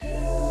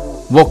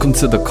Welcome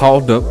to the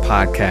Called Up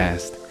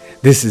Podcast.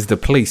 This is the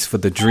place for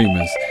the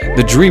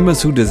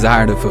dreamers who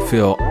desire to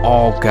fulfill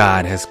all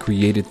God has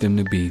created them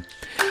to be.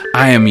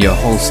 I am your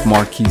host,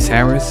 Marquise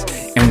Harris,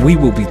 and we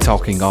will be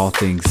talking all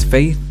things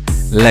faith,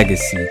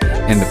 legacy,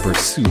 and the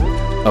pursuit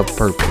of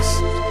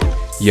purpose.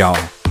 Y'all,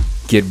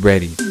 get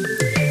ready,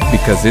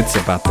 because it's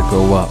about to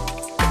go up.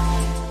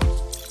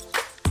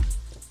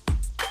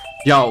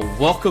 Y'all,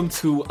 welcome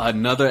to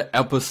another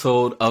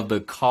episode of the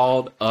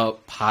Called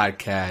Up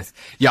Podcast.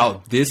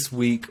 Y'all, this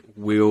week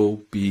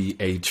will be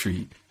a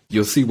treat.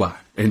 You'll see why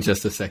in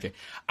just a second.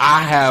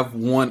 I have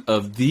one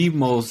of the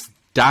most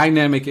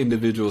dynamic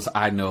individuals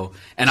I know,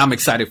 and I'm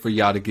excited for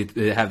y'all to get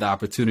to have the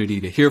opportunity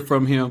to hear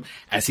from him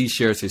as he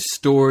shares his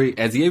story,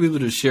 as he's able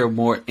to share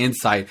more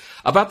insight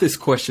about this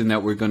question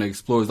that we're going to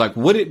explore, is like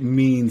what it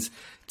means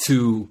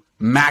to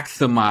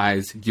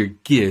maximize your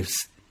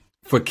gifts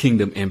for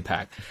kingdom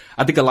impact.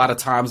 I think a lot of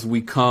times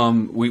we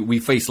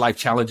face life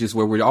challenges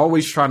where we're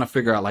always trying to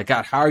figure out, like,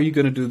 God, how are you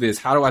going to do this?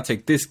 How do I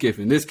take this gift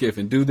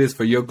and do this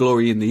for your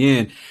glory in the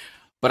end?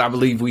 But I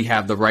believe we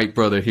have the right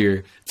brother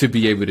here to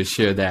be able to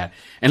share that.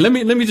 And let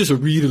me just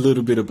read a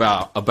little bit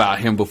about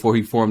him before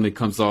he formally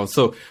comes on.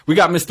 So we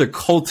got Mr.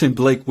 Colton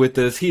Blake with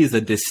us. He is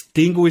a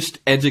distinguished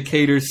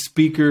educator,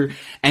 speaker,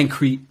 and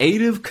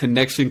creative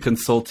connection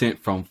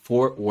consultant from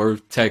Fort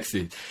Worth,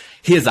 Texas.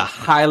 He is a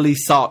highly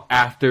sought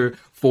after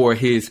for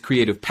his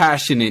creative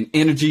passion and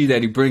energy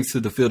that he brings to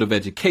the field of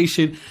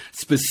education,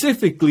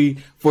 specifically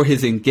for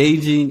his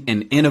engaging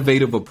and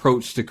innovative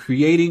approach to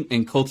creating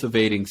and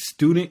cultivating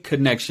student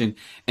connection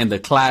in the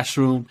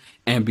classroom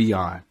and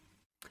beyond.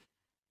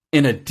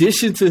 In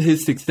addition to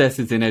his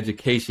successes in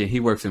education, he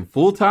works in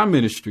full-time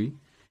ministry,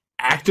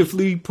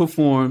 actively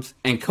performs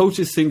and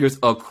coaches singers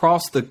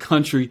across the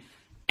country,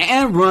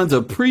 and runs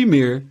a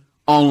premier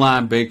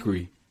online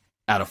bakery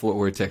out of Fort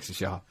Worth, Texas,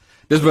 y'all.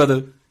 This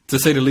brother, to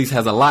say the least,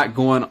 has a lot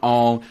going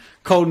on.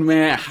 Colton,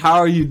 man, how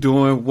are you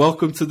doing?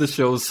 Welcome to the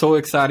show. So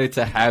excited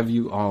to have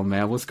you on,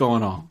 man. What's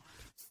going on?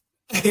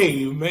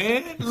 Hey,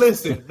 man,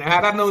 listen,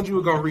 had I known you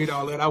were going to read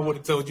all that, I would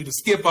have told you to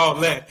skip all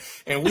that,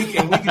 and we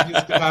can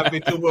just dive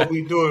into what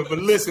we're doing. But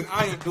listen,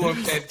 I am doing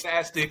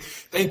fantastic.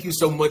 Thank you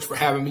so much for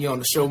having me on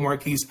the show,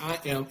 Marquise. I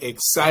am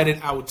excited.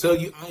 I will tell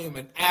you, I am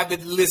an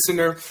avid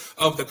listener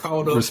of the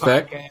Called Up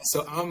Podcast,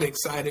 so I'm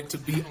excited to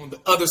be on the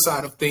other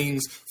side of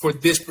things for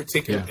this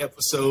particular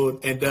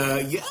episode. And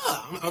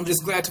I'm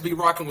just glad to be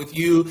rocking with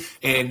you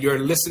and your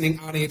listening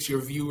audience,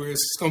 your viewers.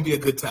 It's going to be a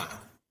good time.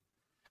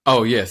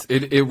 Oh, yes,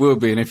 it will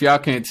be. And if y'all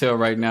can't tell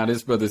right now,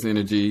 this brother's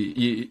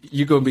energy,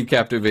 you're going to be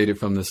captivated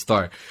from the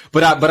start.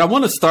 But I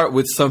want to start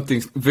with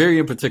something very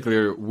in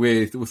particular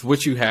with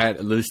what you had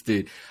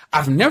listed.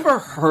 I've never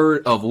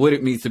heard of what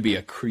it means to be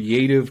a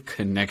creative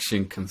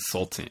connection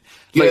consultant.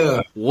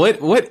 Like,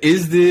 what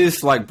is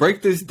this? Like,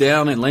 break this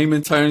down in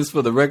layman terms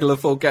for the regular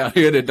folk out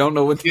here that don't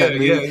know what that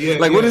means.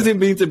 What does it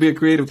mean to be a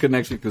creative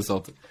connection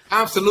consultant?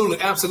 Absolutely.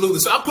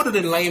 So I'll put it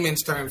in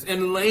layman's terms.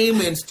 In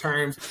layman's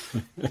terms,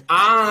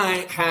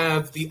 I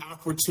have the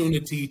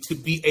opportunity to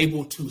be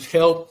able to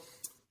help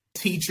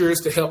teachers,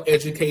 to help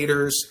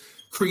educators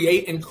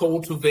create and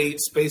cultivate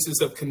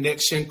spaces of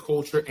connection,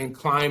 culture, and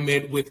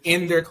climate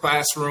within their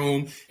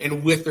classroom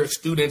and with their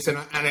students. And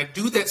I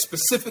do that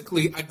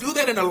specifically. I do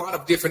that in a lot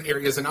of different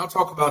areas, and I'll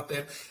talk about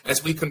that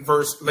as we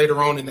converse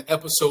later on in the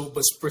episode.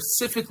 But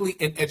specifically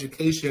in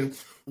education,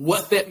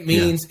 what that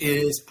means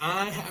is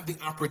I have the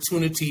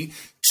opportunity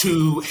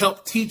to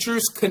help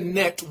teachers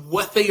connect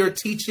what they are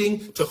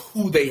teaching to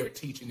who they are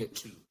teaching it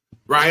to.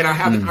 Right. I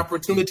have an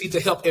opportunity to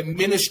help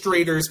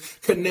administrators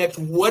connect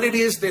what it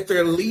is that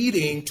they're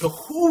leading to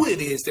who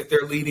it is that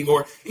they're leading,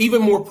 or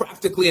even more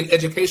practically in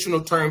educational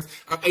terms,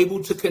 I'm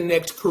able to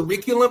connect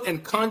curriculum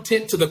and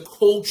content to the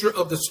culture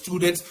of the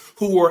students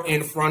who are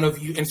in front of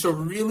you. And so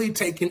really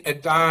taking a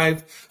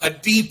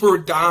deeper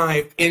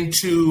dive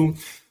into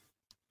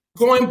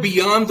going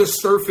beyond the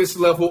surface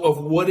level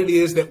of what it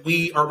is that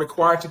we are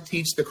required to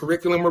teach, the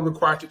curriculum we're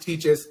required to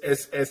teach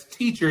as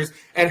teachers,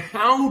 and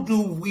how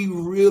do we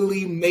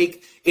really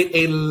make it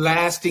a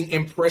lasting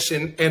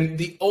impression. And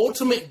the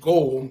ultimate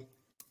goal,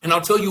 and I'll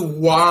tell you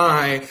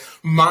why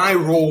my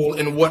role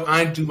and what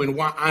I do and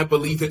why I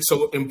believe it's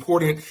so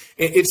important.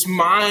 It's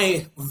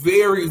my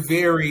very,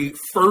 very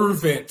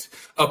fervent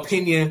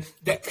opinion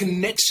that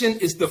connection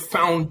is the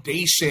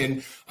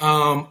foundation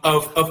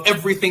of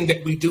everything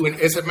that we do.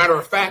 And as a matter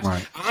of fact,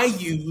 I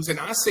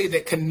say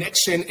that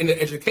connection in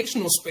the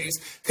educational space,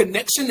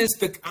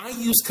 I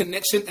use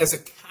connection as a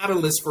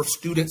catalyst for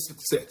student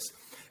success.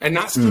 And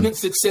not student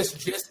success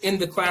just in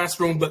the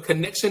classroom, but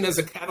connection as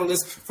a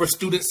catalyst for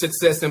student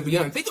success and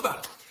beyond. Think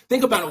about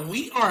it.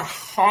 We are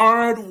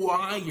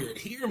hardwired.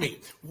 Hear me.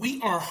 We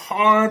are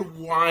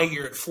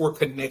hardwired for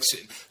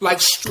connection.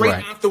 Like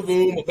straight out the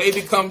womb, a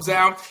baby comes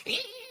out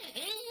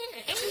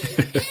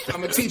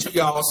I'm a teacher,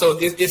 y'all, so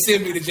it's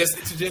in me to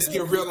just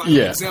give real life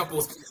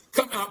examples.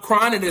 Come out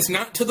crying, and it's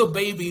not to the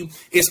baby.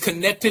 It's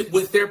connected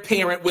with their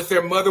parent, with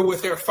their mother,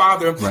 with their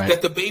father,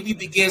 that the baby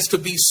begins to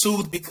be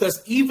soothed,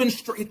 because even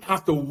straight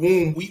out the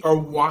womb, we are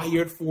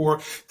wired for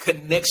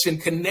connection.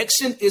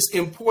 Connection is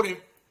important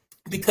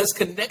because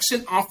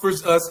connection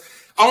offers us,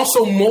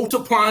 also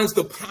multiplies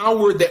the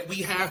power that we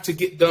have to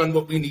get done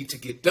what we need to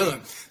get done.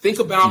 Think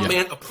about,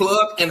 man, a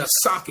plug and a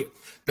socket.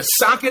 The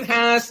socket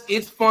has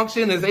its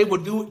function, is able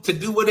to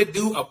do what it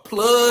do. A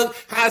plug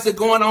has it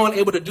going on,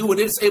 able to do what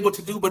it's able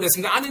to do. But it's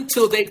not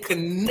until they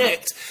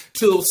connect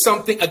to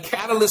something, a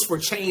catalyst for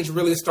change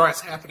really starts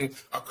happening.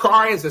 A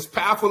car is as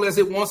powerful as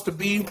it wants to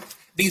be.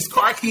 These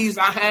car keys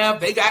I have,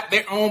 they got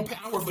their own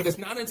power, but it's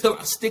not until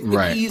I stick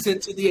the keys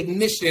into the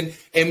ignition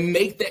and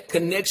make that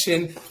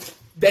connection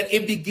that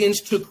it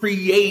begins to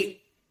create,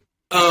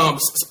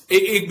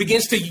 it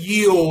begins to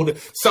yield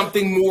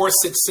something more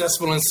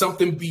successful and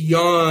something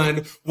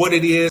beyond what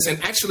it is.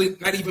 And actually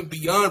not even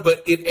beyond,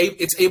 but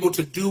it's able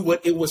to do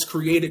what it was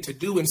created to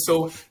do. And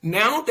so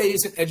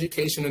nowadays in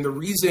education, and the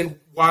reason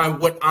why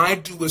what I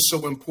do is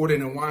so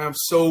important and why I'm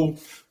so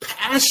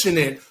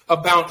passionate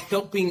about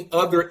helping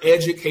other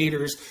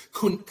educators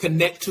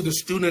connect to the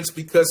students,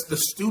 because the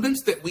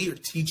students that we are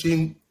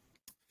teaching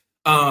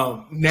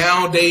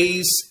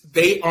nowadays,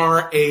 they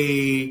are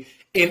in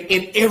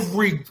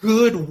every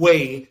good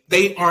way,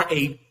 they are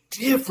a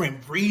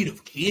different breed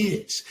of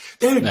kids.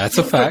 That's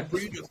a fact.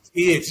 Breed of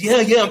kids.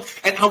 Yeah.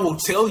 And I will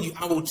tell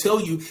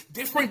you,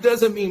 different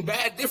doesn't mean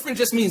bad. Different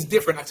just means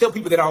different. I tell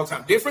people that all the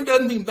time. Different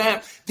doesn't mean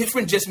bad.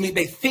 Different just means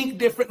they think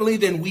differently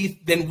than we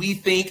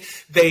think.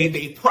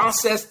 They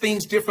process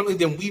things differently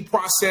than we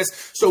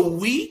process. So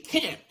we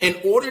can't, in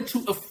order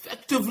to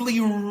effectively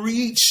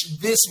reach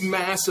this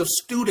mass of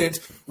students,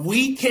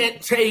 we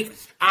can't take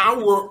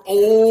our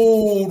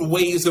old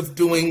ways of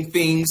doing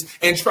things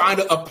and try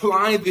to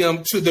apply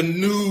them to the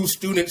new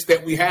students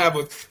that we have.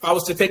 If I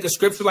was to take a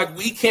scripture, like,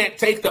 we can't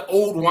take the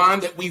old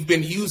wine that we've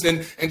been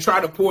using and try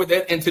to pour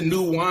that into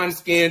new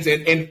wineskins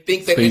and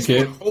think that it's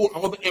going to hold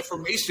all the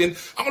information.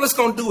 All it's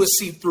going to do is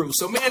seep through.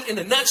 So, man, in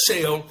a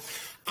nutshell,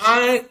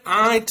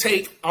 I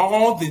take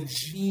all the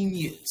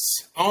genius,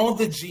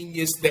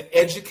 the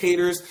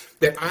educators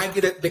that I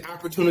get the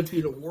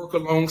opportunity to work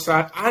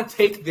alongside, I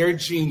take their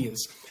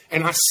genius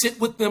and I sit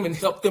with them and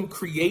help them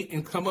create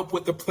and come up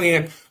with a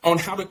plan on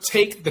how to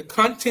take the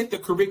content, the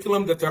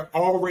curriculum that they're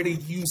already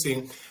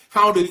using,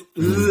 how to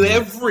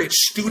leverage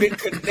student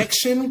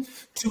connection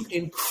to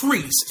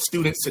increase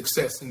student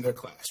success in their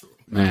classroom.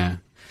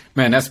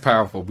 Man, that's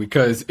powerful,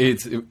 because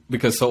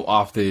so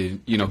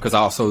often, because I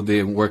also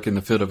then work in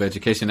the field of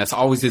education, that's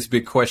always this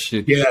big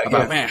question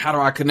about, man, how do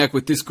I connect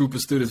with this group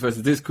of students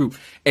versus this group?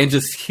 And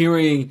just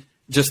hearing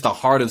just the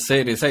heart of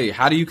saying is, hey,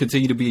 how do you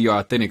continue to be your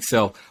authentic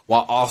self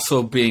while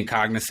also being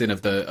cognizant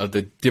of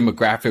the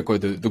demographic or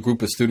the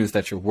group of students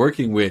that you're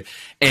working with?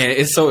 And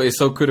it's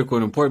so critical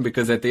and important,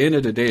 because at the end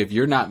of the day, if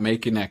you're not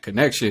making that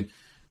connection,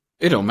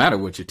 it don't matter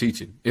what you're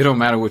teaching. It don't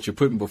matter what you're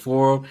putting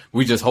before them.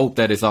 We just hope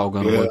that it's all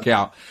going to work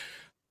out.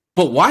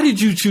 But why did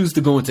you choose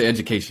to go into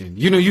education?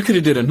 You could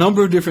have did a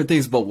number of different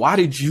things, but why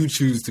did you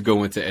choose to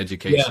go into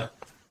education? Yeah.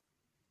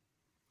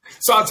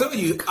 So I'll tell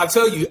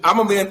you, I'm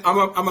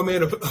a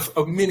man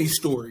of many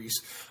stories.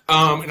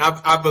 And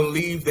I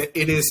believe that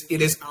it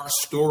is our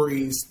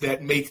stories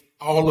that make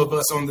all of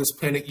us on this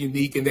planet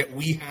unique, and that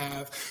we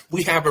have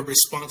a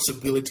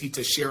responsibility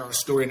to share our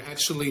story. And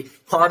actually,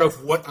 part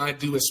of what I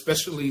do,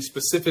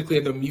 specifically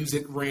in the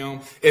music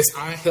realm, is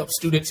I help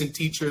students and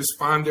teachers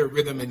find their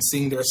rhythm and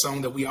sing their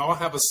song. That we all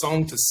have a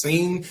song to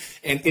sing,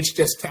 and it's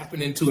just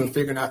tapping into and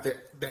figuring out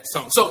that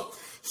song. So,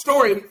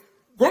 story.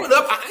 Growing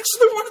up, I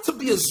actually wanted to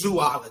be a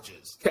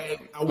zoologist. Okay,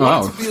 I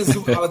wanted to be a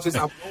zoologist.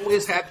 I've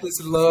always had this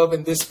love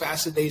and this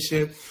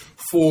fascination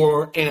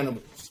for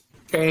animals.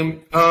 Okay,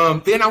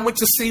 then I went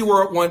to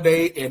SeaWorld one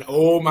day, and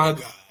oh my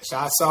gosh,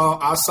 I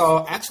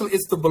saw. Actually,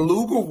 it's the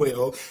beluga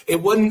whale.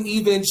 It wasn't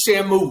even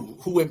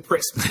Shamu who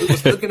impressed me. It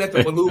was looking at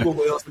the beluga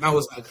whales, and I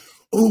was like,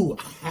 "Ooh,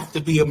 I have to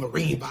be a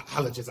marine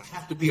biologist. I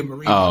have to be a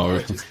marine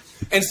biologist."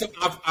 And so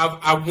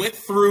I went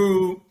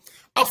through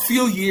a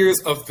few years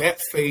of that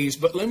phase,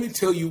 but let me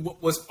tell you,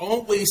 what was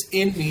always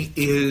in me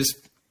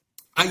is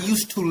I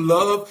used to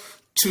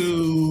love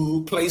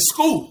to play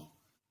school.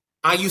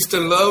 I used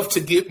to love to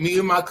get me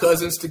and my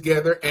cousins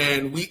together,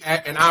 and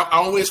I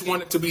always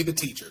wanted to be the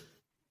teacher.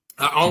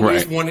 I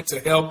always wanted to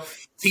help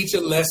teach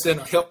a lesson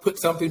or help put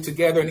something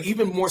together. And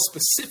even more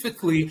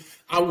specifically,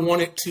 I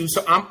wanted to,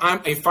 so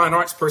I'm a fine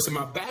arts person.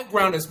 My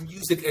background is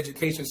music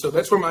education. So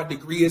that's where my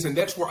degree is. And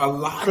that's where a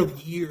lot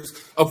of years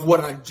of what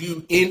I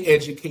do in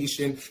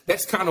education,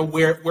 that's kind of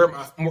where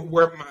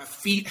my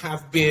feet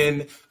have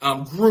been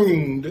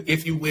groomed,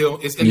 if you will,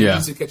 is in the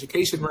music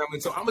education realm.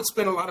 And so I would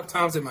spend a lot of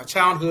times in my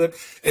childhood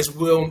as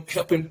well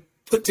helping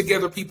put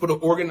together people to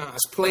organize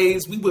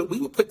plays. We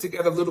would put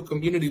together little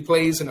community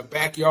plays in a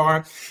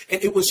backyard.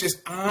 And it was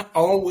just, I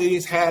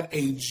always had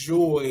a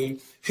joy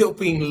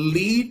helping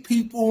lead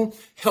people,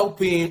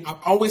 I've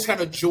always had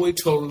a joy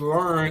to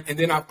learn. And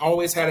then I've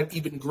always had an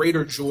even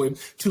greater joy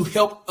to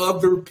help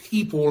other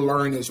people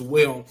learn as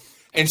well.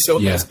 And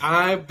so as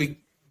I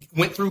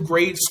went through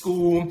grade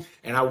school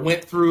and I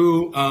went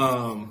through,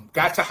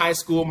 got to high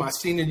school, my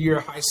senior year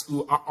of high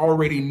school, I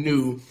already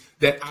knew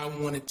that I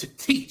wanted to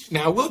teach.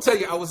 Now, I will tell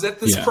you, I was at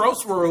this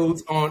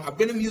crossroads I've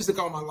been in music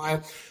all my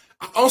life.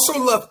 I also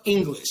love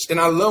English and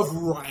I love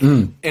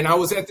writing. And I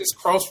was at this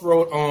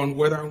crossroad on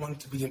whether I wanted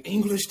to be an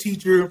English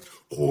teacher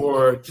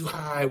or do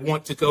I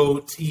want to go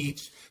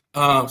teach,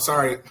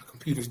 sorry, my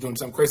computer's doing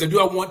something crazy.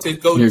 Do I want to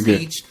go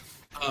teach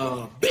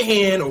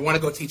band or want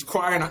to go teach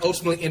choir? And I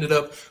ultimately ended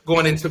up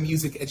going into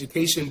music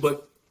education.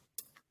 But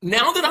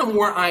now that I'm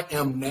where I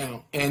am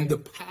now, and the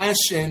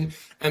passion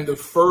and the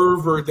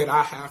fervor that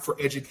I have for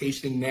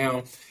education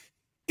now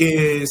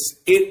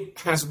it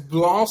has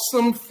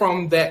blossomed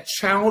from that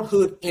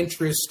childhood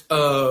interest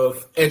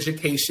of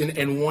education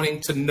and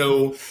wanting to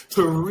know,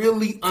 to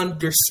really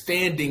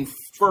understanding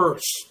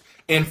first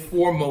and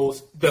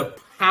foremost the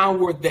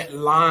power that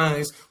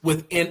lies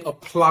within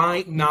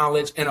applied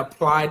knowledge and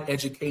applied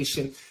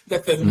education.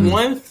 That the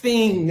one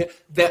thing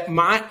that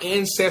my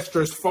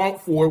ancestors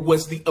fought for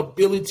was the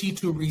ability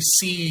to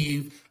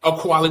receive a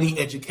quality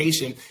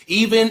education.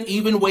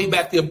 Even way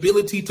back, the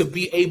ability to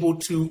be able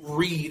to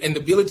read and the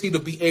ability to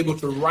be able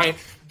to write,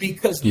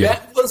 because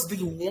that was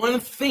the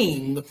one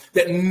thing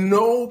that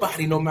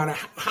nobody, no matter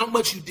how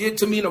much you did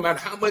to me, no matter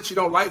how much you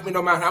don't like me,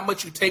 no matter how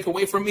much you take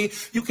away from me,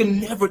 you can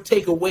never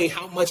take away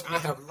how much I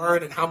have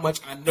learned and how much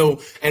I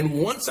know.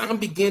 And once I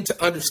begin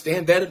to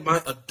understand that in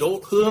my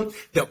adulthood,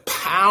 the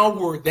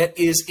power that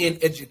is in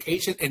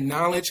education and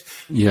knowledge,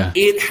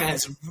 it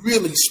has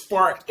really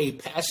sparked a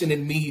passion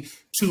in me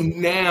to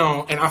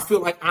now, and I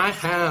feel like I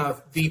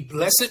have the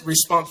blessed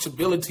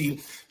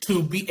responsibility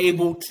to be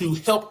able to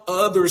help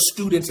other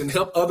students and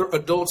help other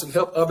adults and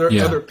help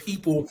other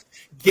people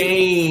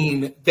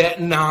gain that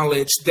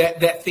knowledge,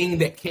 that thing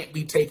that can't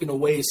be taken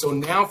away. So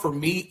now for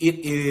me,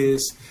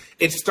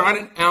 it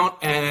started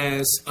out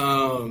as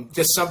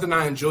just something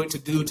I enjoyed to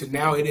do, to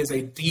now it is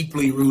a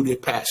deeply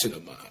rooted passion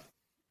of mine.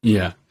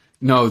 Yeah.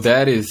 No,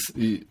 that is,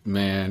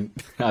 man,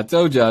 I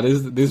told y'all,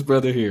 this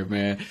brother here,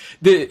 man,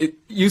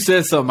 you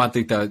said something I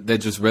think that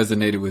just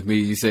resonated with me.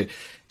 You said,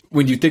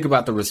 when you think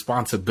about the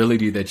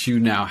responsibility that you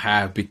now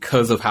have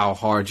because of how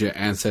hard your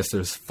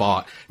ancestors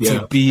fought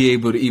to be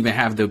able to even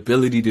have the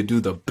ability to do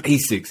the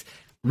basics,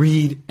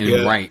 read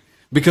and write,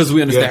 because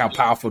we understand how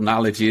powerful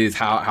knowledge is,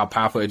 how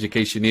powerful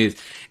education is.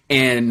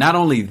 And not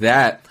only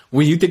that,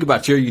 when you think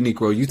about your unique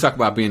role, you talk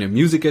about being in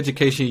music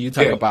education, you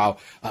talk about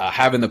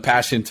having the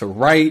passion to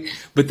write,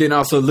 but then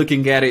also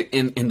looking at it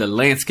in the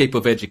landscape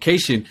of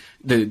education.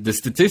 The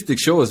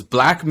statistics show us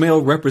Black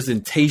male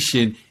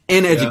representation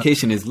in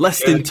education is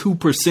less than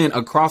 2%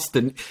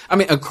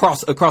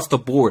 across the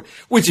board,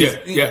 which is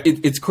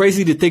it's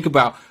crazy to think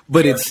about,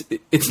 but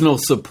it's no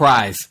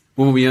surprise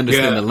when we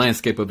understand the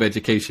landscape of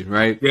education,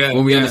 right?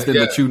 When we understand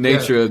the true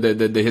nature of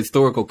the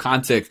historical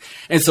context.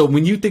 And so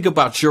when you think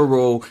about your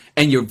role,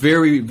 and you're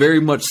very, very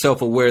much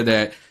self-aware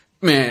that,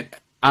 man,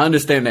 I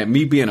understand that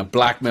me being a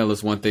Black male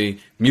is one thing,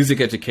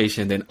 music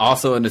education, then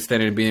also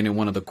understanding being in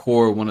one of the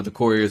core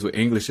areas with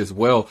English as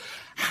well.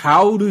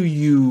 How do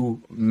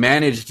you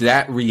manage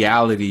that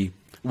reality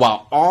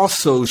while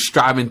also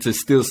striving to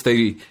still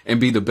stay and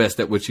be the best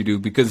at what you do?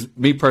 Because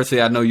me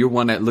personally, I know you're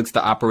one that looks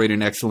to operate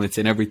in excellence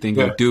in everything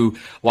you do,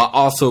 while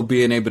also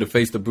being able to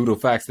face the brutal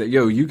facts that,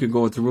 you can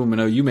go into a room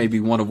and you may be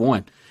one of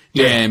one,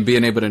 and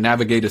being able to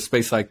navigate a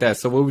space like that.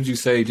 So what would you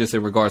say just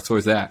in regards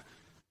towards that?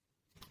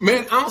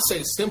 Man, I'll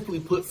say, simply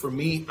put, for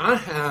me, I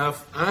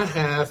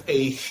have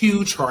a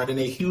huge heart and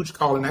a huge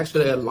calling,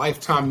 actually a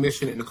lifetime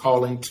mission and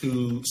calling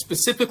to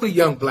specifically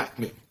young Black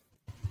men.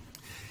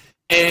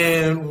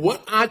 And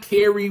what I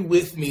carry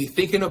with me,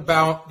 thinking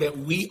about that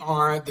we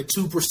are the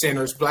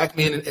 2%ers, Black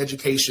men in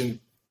education,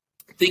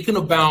 thinking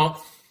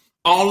about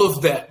all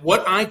of that,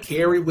 what I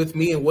carry with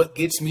me and what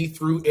gets me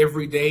through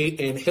every day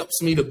and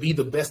helps me to be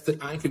the best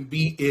that I can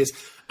be is,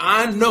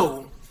 I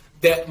know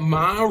that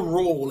my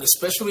role,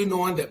 especially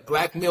knowing that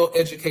Black male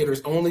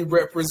educators only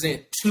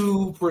represent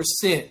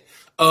 2%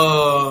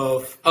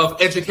 of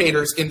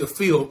educators in the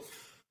field,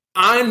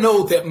 I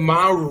know that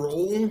my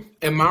role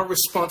and my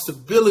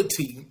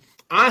responsibility,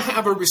 I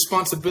have a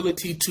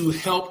responsibility to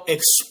help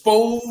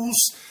expose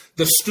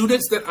the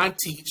students that I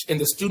teach and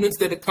the students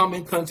that come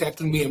in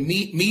contact with me, and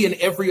me and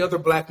every other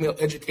Black male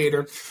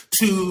educator,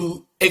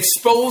 to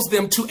expose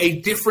them to a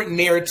different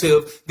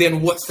narrative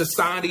than what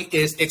society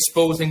is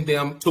exposing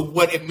them to,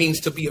 what it means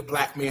to be a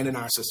Black man in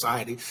our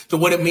society, to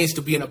what it means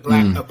to be a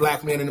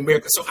Black man in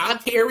America. So I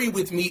carry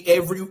with me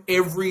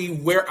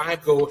everywhere I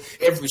go,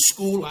 every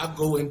school I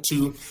go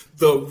into,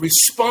 the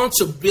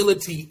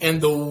responsibility and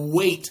the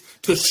weight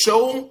to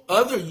show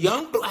other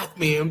young Black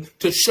men,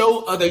 to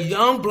show other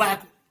young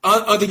Black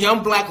other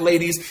young black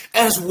ladies,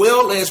 as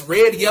well as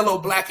red, yellow,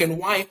 black, and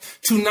white,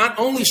 to not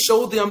only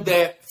show them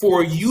that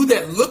for you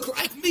that look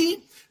like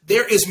me,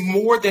 there is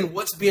more than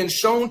what's being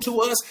shown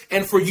to us.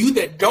 And for you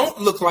that don't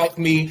look like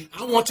me,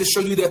 I want to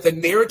show you that the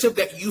narrative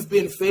that you've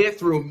been fed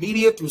through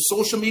media, through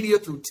social media,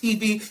 through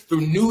TV,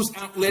 through news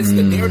outlets,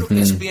 the narrative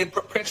that's being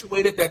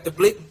perpetuated, that the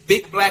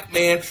big black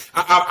man,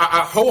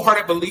 I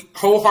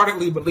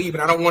wholeheartedly believe,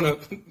 and I don't want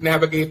to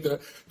navigate the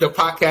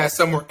podcast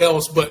somewhere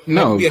else, but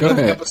no, be go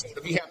another ahead. episode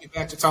to be happy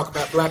back to talk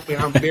about black men.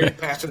 I'm very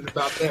passionate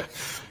about that.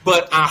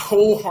 But I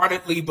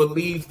wholeheartedly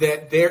believe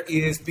that there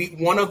is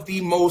one of the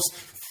most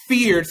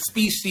feared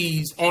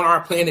species on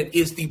our planet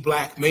is the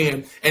black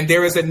man. And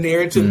there is a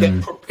narrative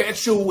that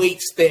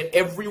perpetuates that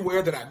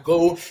everywhere that I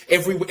go,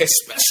 everywhere,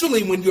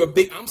 especially when you're a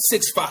big, I'm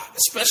 6'5",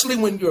 especially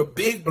when you're a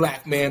big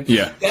black man,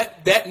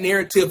 that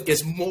narrative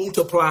is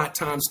multiplied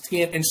times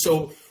 10. And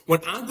so when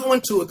I go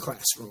into a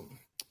classroom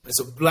as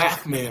a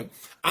black man,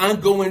 I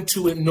go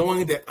into it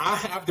knowing that I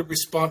have the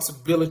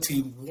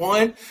responsibility,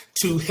 one,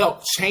 to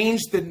help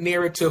change the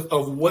narrative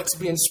of what's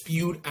being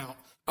spewed out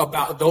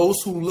about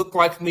those who look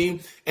like me,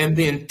 and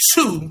then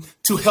two,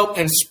 to help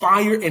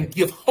inspire and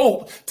give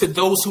hope to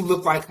those who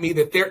look like me,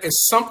 that there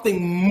is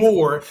something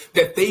more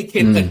that they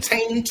can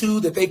attain to,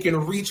 that they can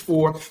reach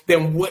for,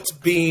 than what's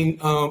being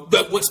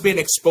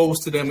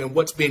exposed to them and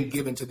what's being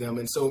given to them.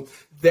 And so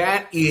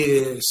that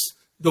is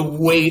the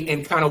weight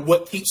and kind of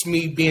what keeps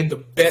me being the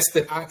best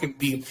that I can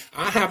be.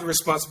 I have the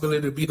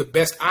responsibility to be the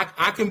best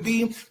I can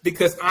be,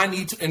 because I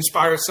need to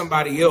inspire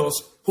somebody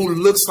else who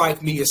looks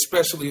like me,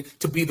 especially,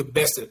 to be the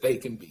best that they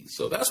can be.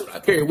 So that's what I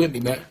carry with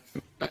me, man.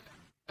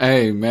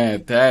 Hey,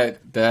 man,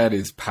 that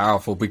is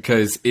powerful,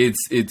 because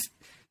it's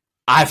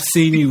I've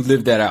seen you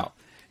live that out.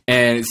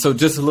 And so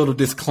just a little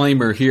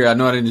disclaimer here. I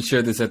know I didn't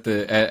share this at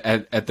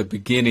the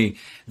beginning,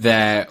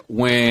 that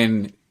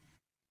when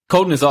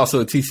Colton is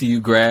also a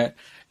TCU grad,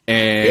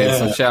 and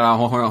so shout out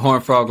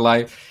Horn Frog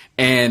Life.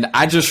 And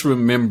I just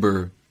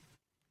remember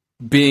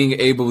being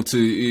able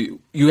to,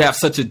 you have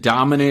such a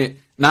dominant,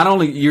 not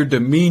only your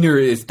demeanor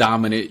is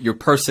dominant, your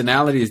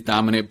personality is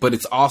dominant, but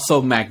it's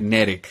also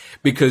magnetic,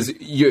 because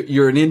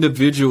you're an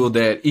individual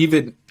that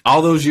even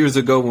all those years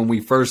ago when we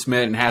first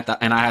met and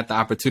I had the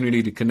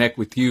opportunity to connect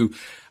with you,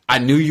 I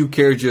knew you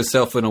carried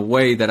yourself in a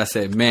way that I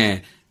said,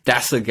 man,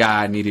 that's the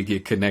guy I need to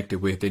get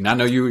connected with. And I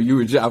know you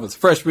were I was a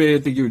freshman. I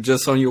think you were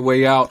just on your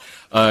way out,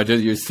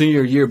 just your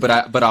senior year.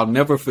 But I'll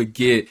never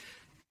forget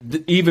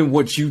even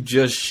what you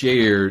just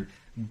shared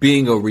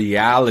being a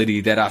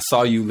reality that I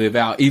saw you live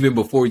out, even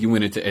before you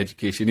went into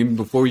education, even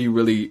before you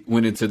really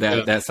went into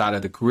that side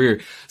of the career.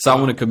 So I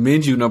want to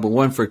commend you, number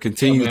one, for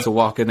continuing to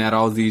walk in that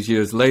all these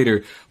years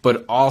later,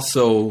 but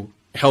also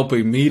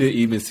helping me to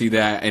even see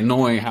that and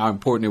knowing how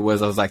important it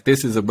was. I was like,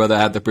 this is a brother I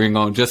have to bring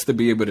on just to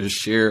be able to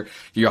share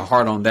your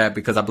heart on that,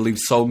 because I believe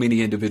so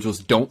many individuals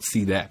don't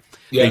see that.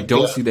 They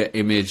don't see that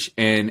image,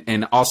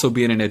 and also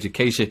being in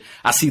education,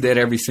 I see that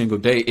every single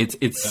day.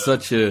 It's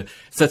such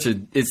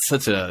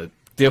a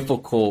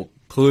difficult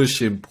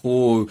push and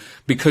pull,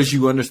 because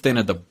you understand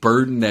that the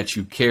burden that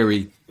you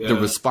carry, the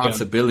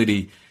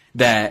responsibility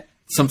that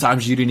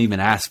sometimes you didn't even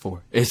ask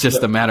for. It's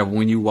just a matter of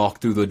when you walk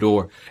through the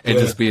door and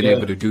just being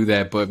able to do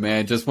that. But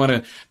man, just want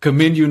to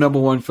commend you, number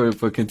one,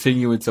 for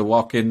continuing to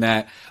walk in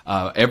that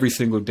every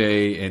single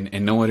day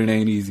and knowing it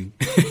ain't easy.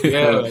 You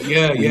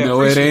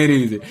know, it ain't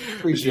easy.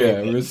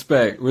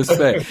 Respect.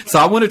 So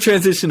I want to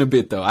transition a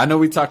bit, though. I know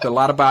we talked a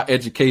lot about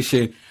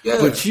education,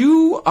 but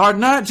you are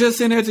not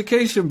just in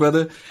education,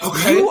 brother.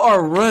 Okay. You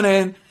are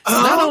running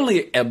not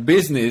only a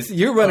business,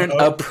 you're running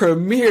a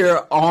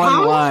premier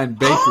online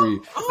bakery,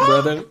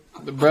 brother.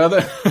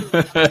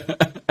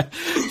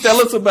 Tell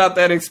us about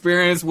that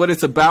experience, what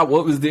it's about,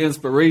 what was the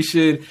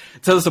inspiration.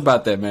 Tell us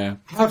about that, man.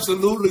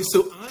 Absolutely.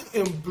 So I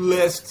am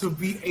blessed to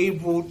be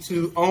able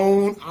to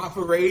own,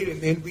 operate,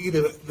 and then be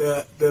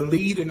the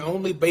lead and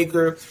only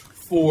baker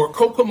for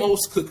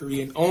Kokomo's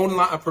Cookery,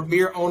 a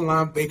premier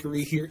online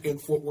bakery here in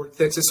Fort Worth,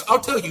 Texas. I'll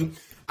tell you,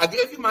 I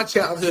gave you my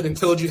childhood and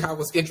told you how I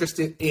was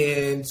interested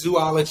in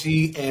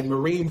zoology and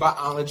marine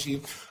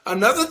biology.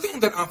 Another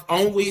thing that I've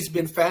always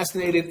been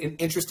fascinated and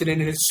interested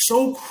in, and it's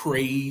so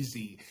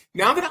crazy.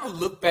 Now that I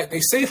look back, they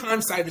say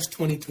hindsight is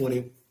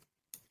 20/20.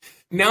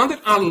 Now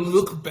that I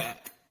look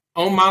back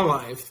on my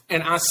life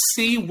and I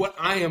see what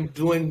I am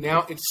doing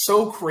now, it's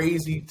so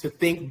crazy to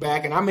think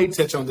back, and I may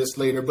touch on this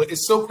later, but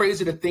it's so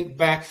crazy to think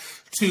back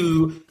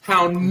to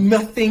how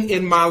nothing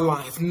in my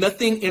life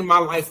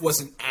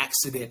was an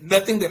accident.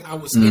 Nothing that I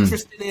was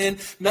interested in.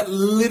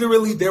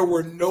 Literally, there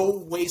were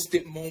no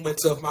wasted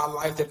moments of my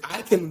life that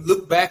I can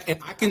look back and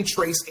I can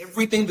trace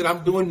everything that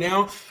I'm doing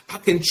now. I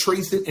can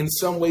trace it in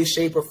some way,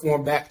 shape, or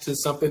form back to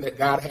something that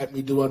God had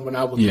me doing when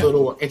I was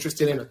little or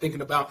interested in or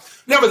thinking about.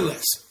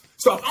 Nevertheless,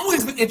 so I've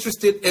always been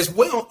interested as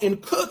well in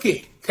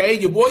cooking. Okay,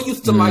 your boy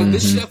used to like,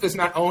 this chef is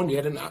not on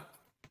yet, and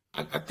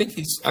I think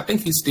he's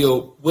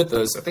still with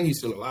us. I think he's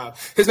still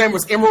alive. His name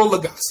was Emerald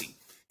Lagasse.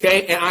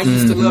 Okay, and I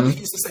used to love it. He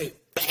used to say,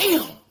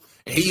 "Bam,"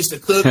 and he used to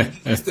cook.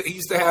 He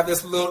used to have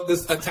this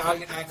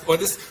Italian accent, or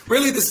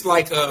this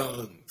like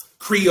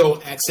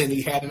Creole accent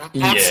he had. And I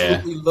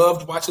absolutely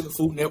loved watching the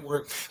Food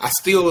Network. I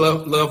still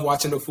love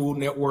watching the Food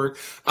Network.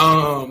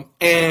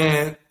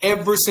 And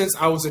ever since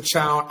I was a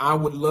child, I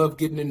would love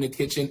getting in the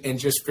kitchen and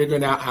just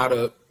figuring out how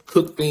to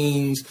cook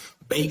things,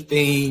 bake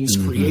things,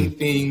 create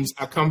things.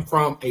 I come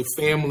from a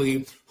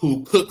family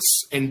who cooks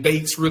and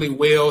bakes really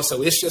well,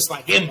 so it's just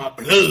like in my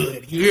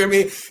blood. You hear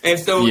me? And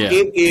so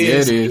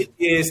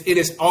it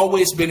has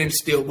always been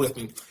instilled with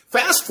me.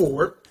 Fast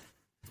forward,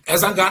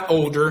 as I got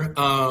older,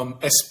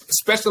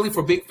 especially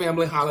for big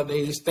family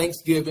holidays,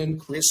 Thanksgiving,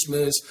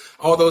 Christmas,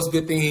 all those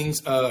good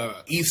things,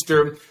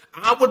 Easter,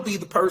 I would be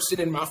the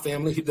person in my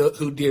family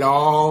who did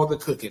all the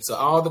cooking. So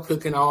all the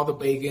cooking, all the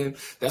baking.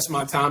 That's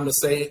my time to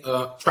say,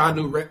 try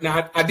new.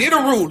 Now, I did a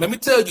rule. Let me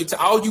tell you, to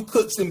all you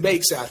cooks and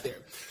bakes out there,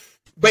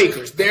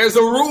 bakers, there's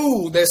a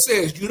rule that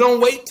says you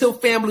don't wait till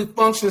family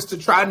functions to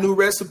try new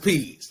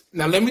recipes.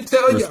 Now, let me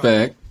tell you,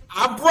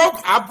 I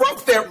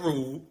broke that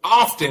rule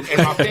often, and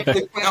my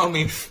family found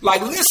me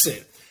like,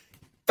 listen,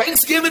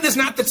 Thanksgiving is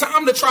not the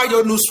time to try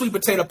your new sweet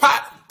potato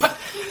pot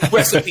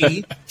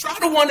recipe. Try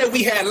the one that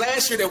we had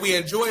last year, that we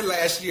enjoyed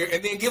last year,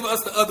 and then give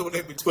us the other one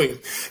in between.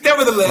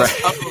 Nevertheless,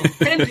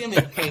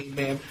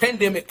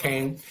 Pandemic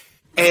came,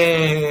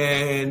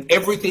 and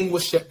everything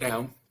was shut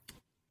down.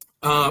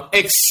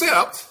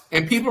 Except,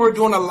 and people were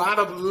doing a lot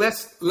of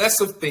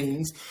less of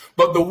things,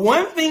 but the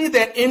one thing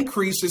that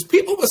increased is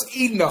people was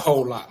eating a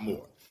whole lot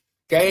more.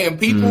 Okay, and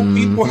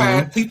people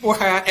had,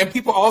 and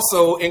people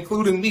also,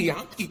 including me,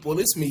 I'm people,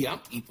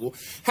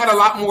 had a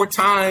lot more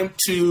time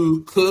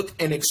to cook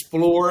and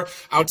explore.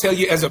 I'll tell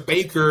you, as a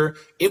baker,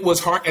 it was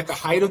hard at the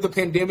height of the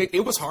pandemic. It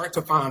was hard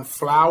to find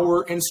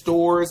flour in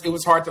stores. It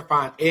was hard to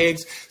find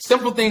eggs.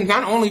 Simple things,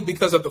 not only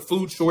because of the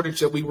food shortage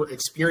that we were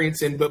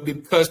experiencing, but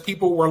because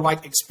people were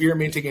like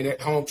experimenting and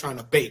at home trying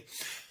to bake.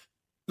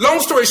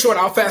 Long story short,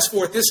 I'll fast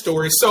forward this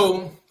story.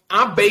 So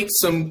I baked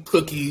some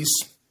cookies,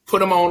 put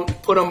them on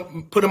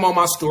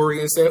my story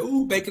and said,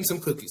 ooh, baking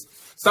some cookies.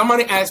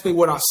 Somebody asked me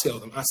would I sell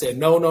them. I said,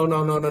 no.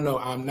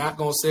 I'm not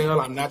going to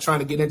sell. I'm not trying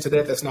to get into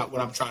that. That's not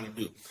what I'm trying to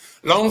do.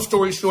 Long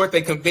story short,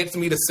 they convinced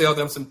me to sell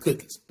them some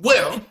cookies.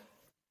 Well,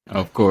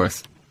 of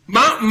course,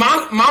 my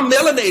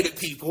melanated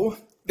people,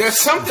 there's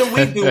something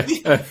we do.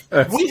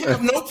 We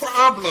have no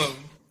problem,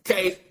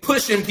 okay,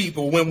 pushing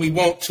people when we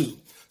want to.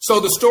 So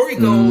the story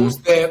goes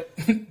that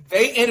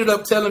they ended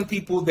up telling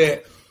people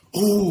that,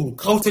 ooh,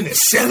 Colton is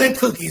selling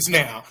cookies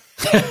now.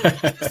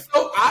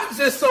 So I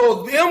just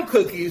sold them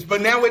cookies,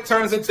 but now it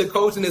turns into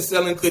Colton is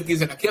selling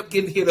cookies, and I kept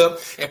getting hit up,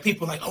 and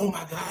people like, oh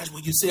my gosh,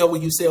 will you sell?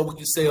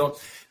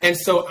 And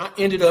so I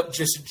ended up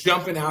just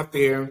jumping out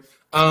there,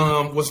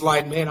 was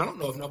like, man, I don't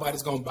know if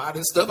nobody's going to buy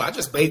this stuff. I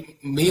just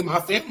bake, me and my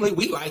family,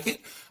 we like it.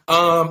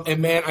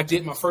 And man, I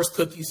did my first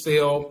cookie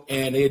sale,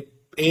 and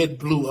it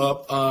blew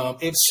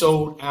up. It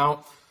sold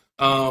out.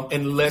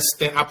 In less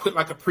than, I put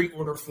like a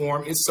pre-order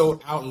form. It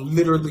sold out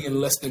literally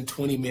in less than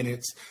 20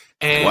 minutes.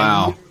 And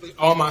literally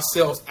all my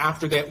sales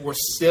after that were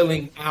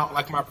selling out.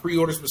 Like my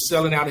pre-orders were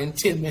selling out in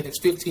 10 minutes,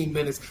 15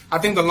 minutes. I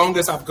think the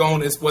longest I've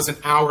gone was an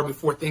hour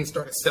before things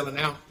started selling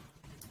out.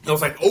 I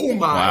was like, oh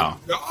my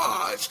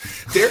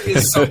gosh, there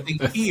is something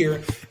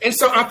here. And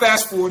so I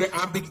fast forwarded.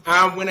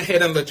 I went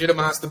ahead and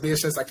legitimized the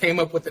business. I came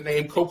up with the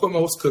name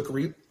Kokomo's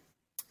Cookery.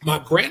 My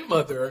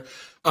grandmother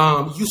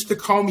used to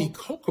call me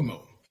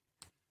Kokomo.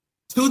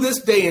 To this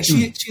day, and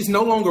she's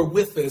no longer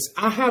with us,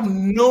 I have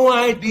no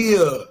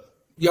idea,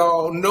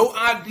 y'all, no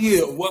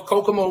idea what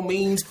Kokomo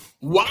means,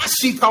 why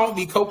she called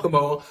me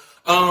Kokomo.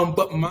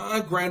 But my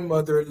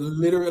grandmother,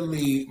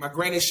 literally, my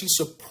granny, she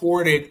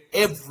supported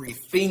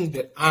everything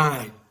that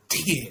I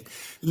did.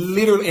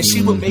 Literally, and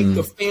she would make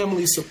the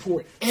family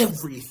support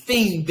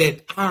everything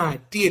that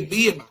I did,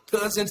 me and my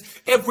cousins,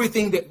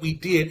 everything that we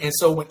did. And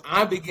so when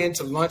I began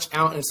to launch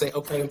out and say,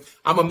 okay,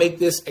 I'm going to make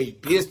this a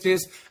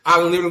business, I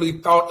literally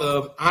thought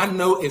of, I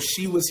know if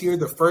she was here,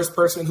 the first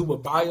person who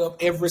would buy up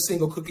every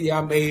single cookie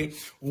I made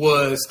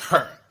was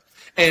her.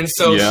 And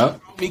so she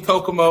called me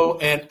Kokomo,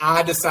 and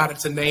I decided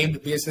to name the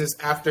business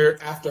after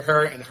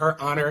her in her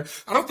honor.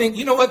 I don't think,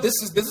 you know what,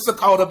 this is a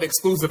called up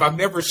exclusive. I've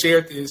never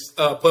shared this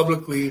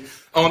publicly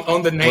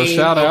on the name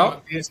of my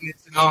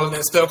business and all of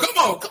that stuff. Come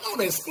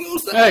on,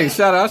 exclusive. Hey,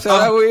 shout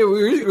out.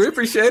 We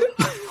appreciate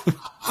it.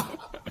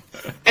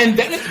 And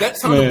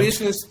that's how the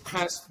business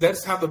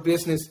that's how the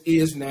business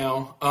is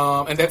now.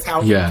 And that's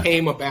how it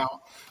came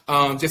about.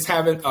 Just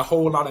having a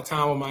whole lot of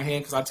time on my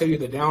hand, because I tell you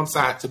the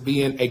downside to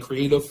being a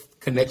creative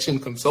connection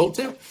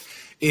consultant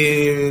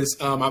is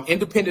I'm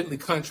independently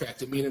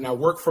contracted, meaning I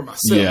work for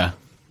myself. Yeah.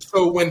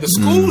 So when the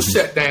school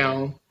shut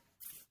down,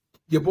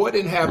 your boy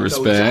didn't have no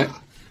job.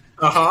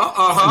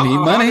 Need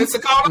money. It's a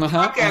call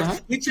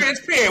podcast. We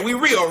transparent. We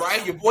real,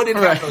 right? Your boy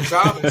didn't have no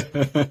job.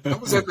 I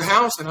was at the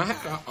house, and I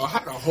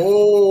had a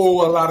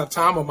whole lot of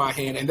time on my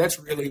hand, and that's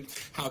really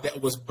how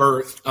that was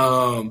birthed.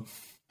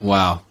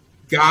 Wow.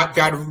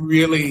 God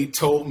really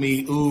told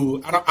me,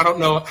 ooh, I don't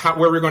know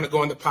where we're going to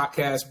go in the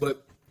podcast,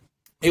 but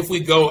if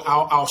we go,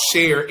 I'll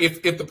share,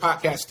 if the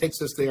podcast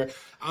takes us there,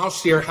 I'll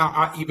share how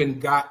I even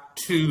got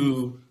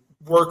to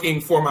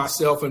working for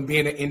myself and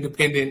being an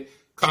independent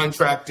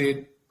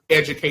contracted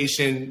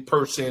education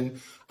person.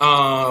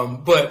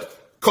 But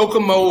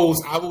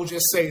Kokomo's, I will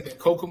just say that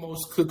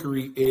Kokomo's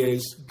Cookery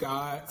is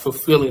God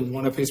fulfilling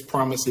one of his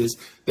promises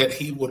that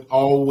he would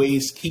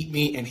always keep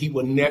me, and he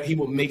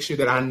will make sure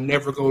that I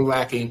never go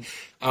lacking.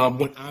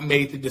 When I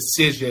made the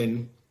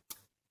decision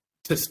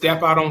to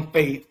step out on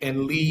faith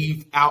and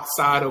leave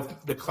outside of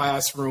the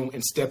classroom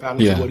and step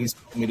out into what he's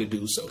told me to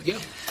do. So, yeah.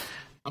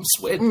 I'm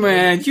sweating.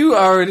 Man, you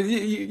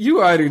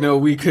already know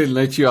we couldn't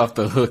let you off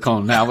the hook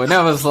on that one.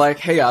 That was like,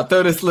 hey, I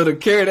throw this little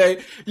carrot at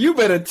you.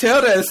 Better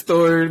tell that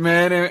story,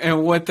 man,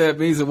 and what that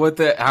means and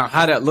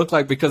how that looked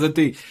like, because I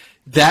think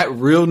that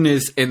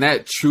realness and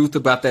that truth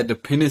about that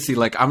dependency,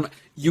 like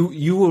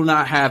you will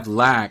not have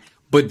lack,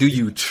 but do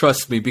you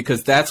trust me?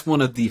 Because that's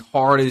one of the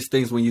hardest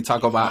things when you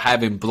talk about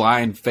having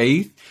blind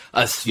faith,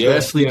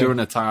 especially during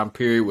a time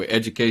period where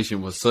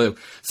education was so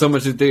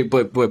much a thing.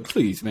 But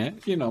please, man,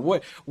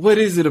 what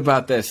is it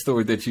about that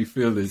story that you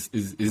feel is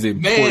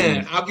important?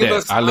 Man,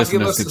 our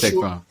listeners can take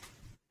from?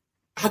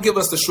 I'll give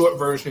us the short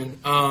version.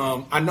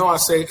 I know I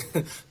say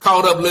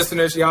called up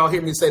listeners, y'all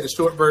hear me say the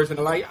short version.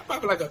 I'm like, y'all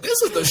probably like, this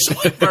is the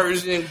short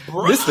version,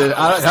 bro. Listen,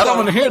 I don't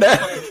want to hear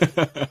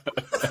that.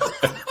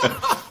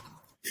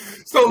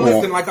 So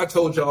listen, like I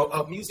told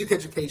y'all, music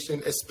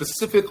education,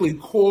 specifically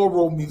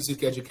choral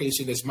music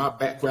education, is my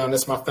background.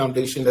 That's my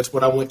foundation. That's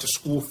what I went to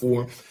school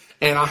for.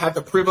 And I had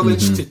the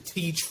privilege to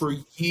teach for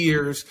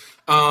years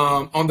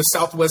on the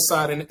southwest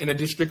side, in a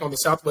district on the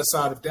southwest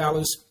side of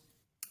Dallas.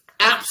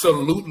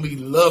 Absolutely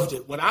loved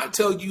it. When I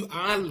tell you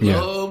I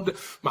loved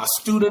my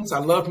students, I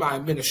loved my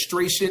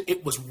administration,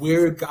 it was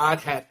where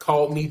God had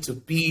called me to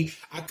be.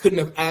 I couldn't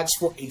have asked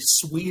for a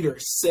sweeter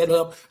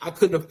setup. I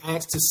couldn't have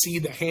asked to see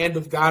the hand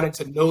of God and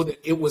to know that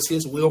it was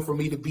his will for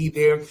me to be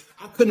there.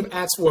 I couldn't have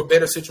asked for a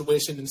better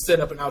situation and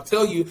setup. And I'll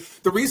tell you,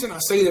 the reason I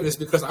say that is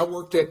because I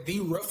worked at the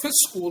roughest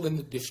school in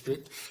the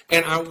district,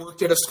 and I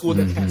worked at a school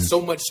that had so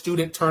much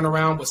student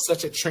turnaround, was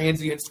such a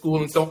transient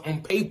school. And so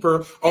on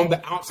paper, on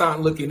the outside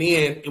looking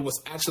in, it was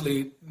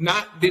actually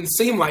didn't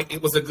seem like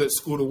it was a good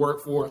school to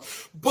work for.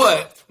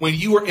 But when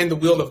you are in the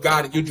will of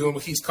God and you're doing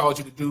what he's called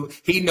you to do,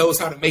 he knows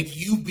how to make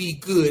you be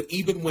good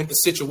even when the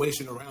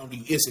situation around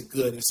you isn't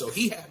good. And so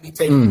he had me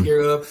taken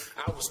care of.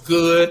 I was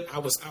good. I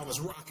was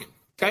rocking.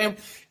 Okay.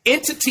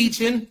 Into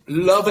teaching,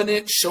 loving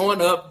it,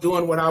 showing up,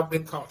 doing what I've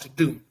been called to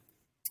do.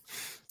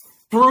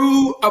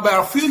 Through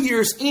about a few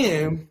years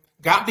in,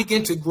 God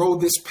began to grow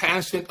this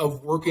passion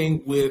of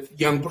working with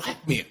young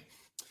Black men.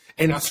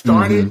 And I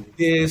started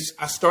this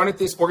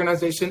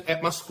organization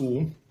at my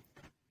school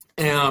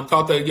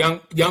called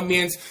the Young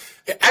Men's.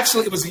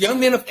 Actually, it was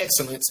Young Men of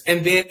Excellence,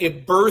 and then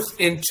it birthed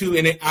into.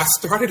 I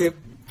started it.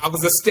 I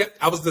was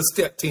the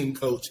step team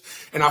coach,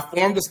 and I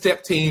formed a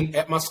step team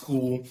at my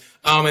school,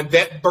 and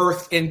that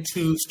birthed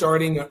into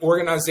starting an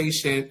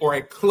organization or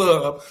a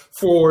club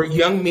for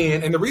young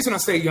men. And the reason I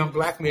say young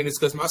Black men is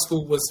because my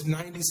school was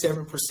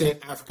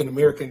 97% African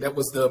American. That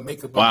was the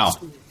makeup of the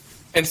school.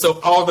 And so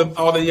all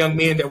the young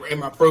men that were in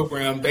my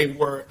program, they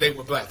were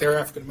Black. They're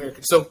African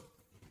American. So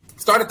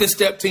started this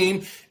step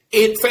team.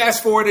 It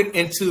fast forwarded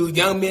into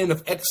Young Men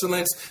of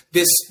Excellence,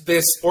 this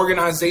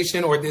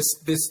organization or this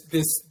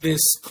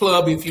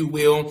club, if you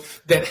will,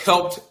 that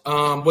helped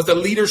with a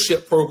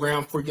leadership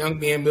program for young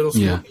men, middle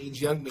school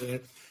age young men.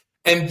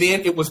 And then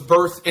it was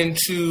birthed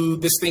into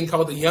this thing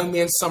called the Young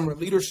Men's Summer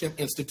Leadership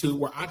Institute,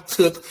 where I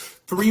took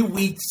 4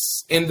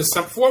 weeks in the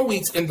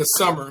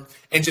summer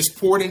and just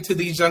poured into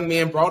these young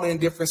men, brought in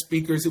different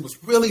speakers. It was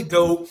really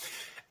dope.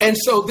 And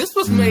so this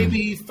was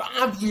maybe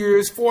 4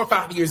 or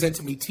 5 years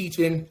into me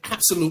teaching.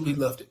 Absolutely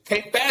loved it.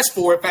 Okay, fast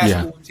forward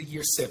to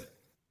year 7.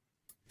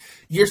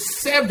 Year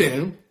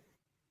 7,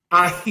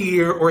 I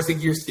hear, or is it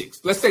year 6?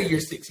 Let's say year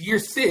 6. Year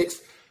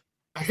 6,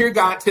 I hear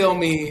God tell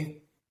me,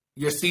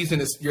 your season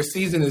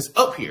is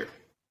up here.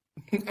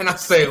 And I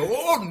say,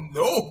 oh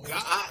no,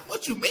 God,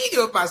 what you mean?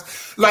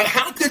 Like,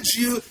 how could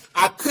you?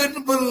 I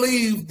couldn't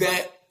believe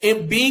that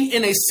in being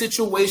in a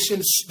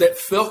situation that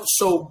felt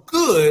so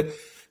good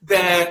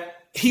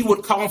that he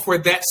would call for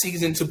that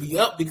season to be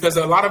up, because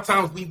a lot of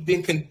times we've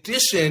been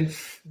conditioned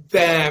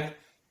that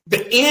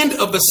the end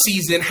of the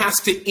season has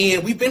to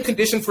end. We've been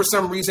conditioned for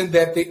some reason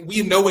that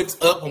we know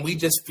it's up when we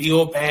just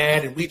feel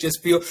bad and we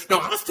just feel, no,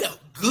 I felt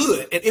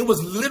good. And it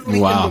was literally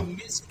in the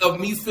midst of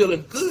me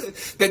feeling good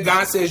that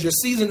God says, your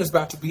season is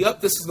about to be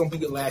up. This is going to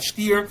be your last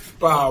year,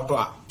 blah,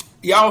 blah.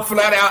 Y'all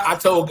flat out, I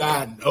told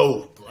God,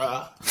 no,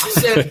 bruh. I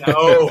said,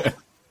 no.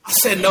 I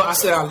said, no. I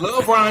said, I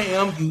love where I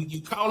am.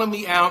 You calling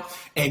me out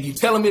and you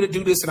telling me to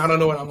do this, and I don't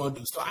know what I'm going to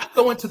do. So I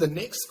go into the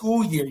next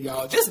school year,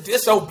 y'all, just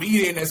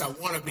disobedient as I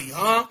want to be,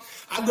 huh?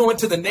 I go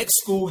into the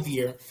next school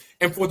year,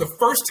 and for the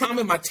first time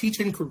in my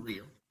teaching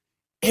career,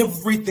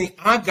 everything,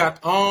 I got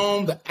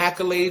all the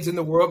accolades in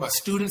the world. My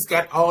students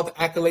got all the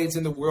accolades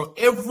in the world.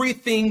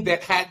 Everything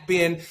that had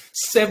been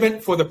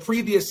for the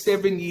previous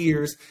 7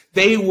 years,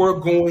 they were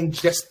going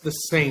just the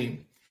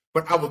same.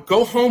 But I would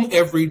go home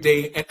every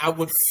day and I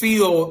would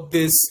feel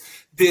this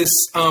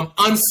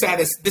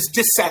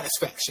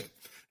dissatisfaction.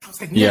 I was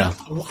like, man,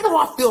 why do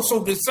I feel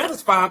so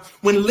dissatisfied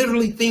when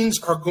literally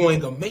things are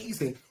going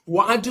amazing?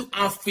 Why do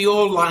I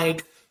feel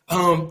like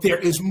there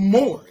is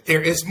more?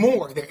 There is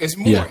more. There is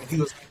more. Yeah. And he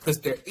was like, because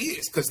there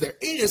is.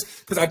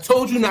 Because I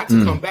told you not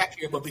to come back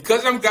here. But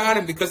because I'm God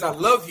and because I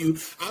love you,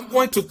 I'm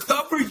going to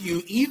cover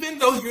you, even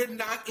though you're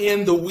not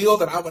in the will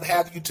that I would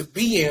have you to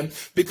be in.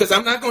 Because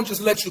I'm not going to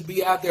just let you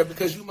be out there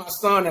because you're my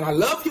son and I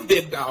love you,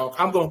 big dog.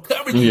 I'm going to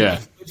cover you. Yeah.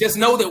 But just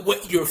know that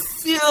what you're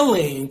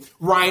feeling,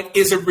 right,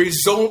 is a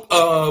result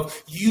of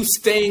you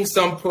staying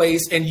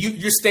someplace and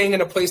you're staying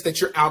in a place that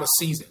you're out of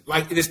season.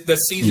 Like the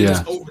season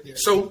is over there.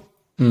 So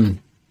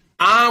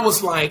I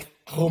was like,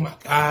 oh my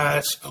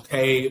gosh,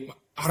 okay,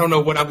 I don't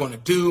know what I'm going to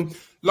do.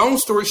 Long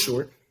story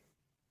short,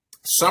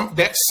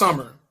 that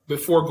summer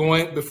before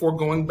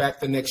going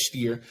back the next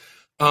year,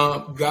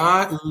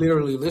 God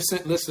literally,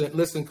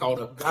 listen,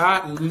 called up.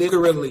 God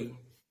literally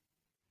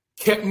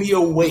kept me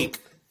awake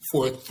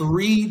for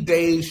 3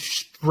 days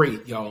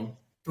straight, y'all.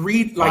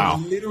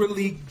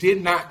 Literally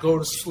did not go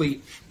to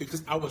sleep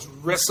because I was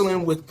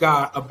wrestling with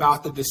God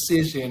about the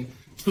decision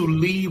to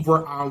leave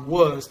where I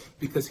was,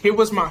 because here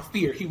was my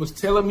fear. He was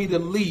telling me to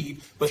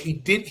leave, but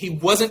he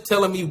wasn't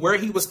telling me where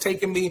he was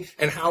taking me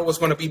and how I was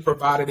going to be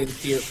provided and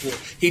cared for.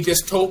 He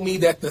just told me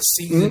that the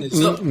season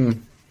is up.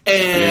 And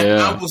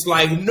I was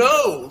like,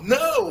 no.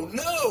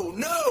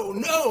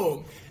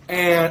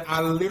 And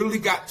I literally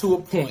got to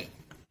a point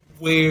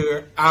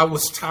where I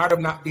was tired of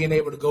not being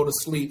able to go to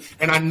sleep.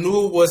 And I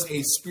knew it was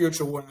a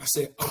spiritual one. I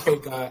said, okay,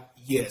 God,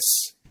 yes,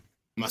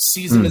 my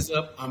season is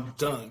up. I'm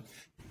done.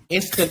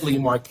 Instantly,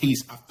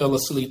 Marquise, I fell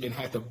asleep and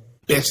had the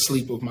best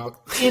sleep of my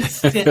life.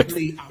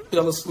 Instantly, I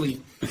fell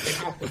asleep and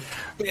had the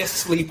best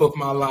sleep of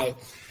my life.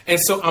 And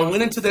so I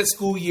went into that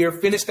school year,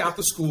 finished out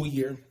the school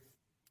year.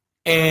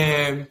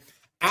 And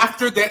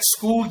after that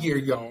school year,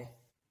 y'all,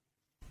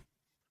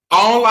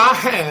 all I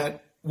had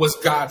was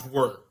God's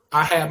word.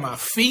 I had my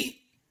feet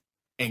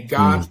and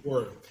God's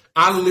word.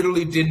 I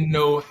literally didn't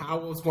know how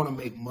I was going to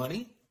make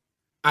money.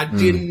 I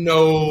didn't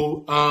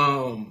know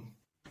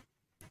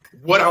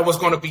what I was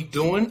going to be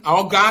doing.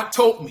 All God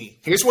told me,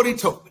 here's what he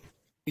told me.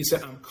 He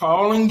said, I'm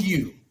calling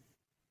you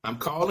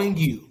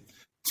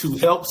to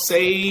help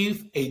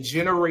save a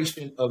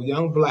generation of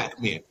young black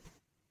men.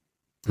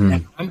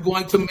 And I'm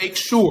going to make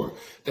sure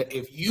that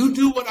if you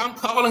do what I'm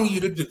calling you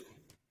to do,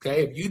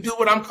 okay, if you do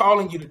what I'm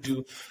calling you to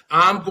do,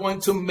 I'm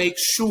going to make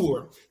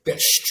sure that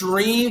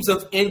streams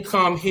of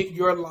income hit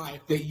your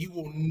life, that you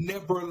will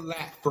never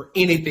lack for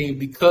anything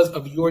because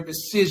of your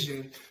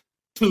decision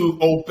to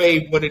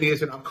obey what it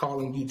is that I'm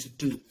calling you to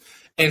do.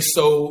 And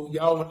so,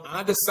 y'all, when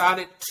I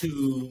decided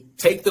to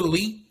take the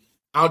leap,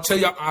 I'll tell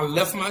y'all, I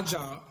left my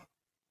job.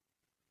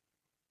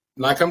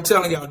 Like I'm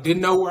telling y'all,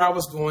 didn't know where I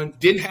was going,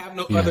 didn't have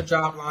no other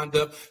job lined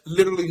up,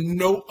 literally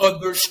no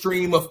other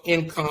stream of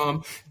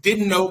income,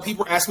 didn't know.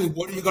 People ask me,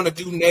 what are you going to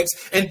do next?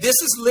 And this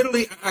is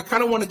literally, I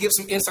kind of want to give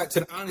some insight to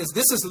the audience.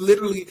 This is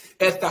literally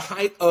at the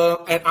height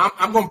of, and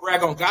I'm going to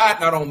brag on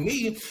God, not on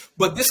me,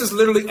 but this is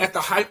literally at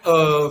the height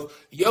of,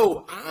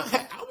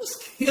 I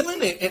was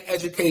killing it in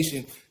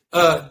education.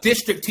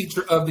 District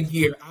teacher of the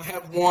year. I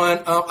have won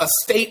a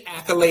state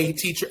accolade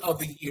teacher of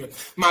the year.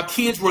 My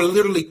kids were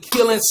literally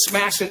killing,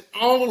 smashing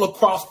all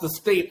across the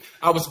state.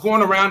 I was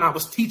going around, I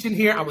was teaching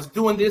here, I was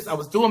doing this, I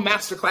was doing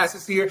master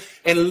classes here,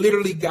 and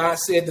literally God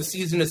said the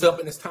season is up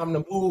and it's time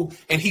to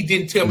move. And he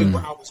didn't tell me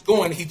where I was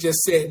going. He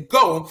just said,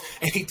 go.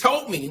 And he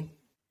told me,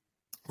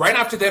 right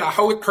after that, I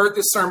heard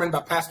this sermon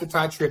by Pastor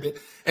Ty Tribbett,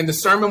 and the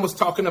sermon was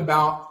talking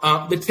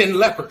about the 10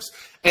 lepers.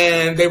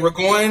 And they were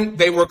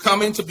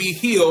coming to be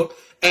healed.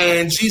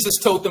 And Jesus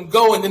told them,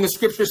 go. And then the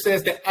scripture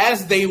says that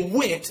as they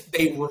went,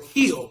 they were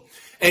healed.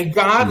 And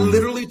God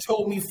literally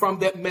told me from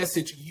that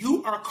message,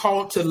 you are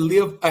called to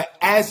live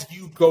as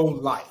you go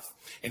life.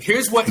 And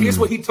here's what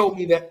he told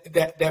me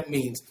that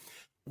means.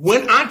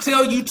 When I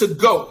tell you to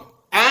go,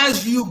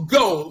 as you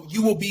go,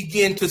 you will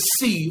begin to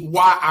see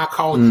why I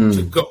called you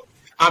to go.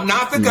 I'm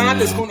not the God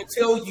that's going to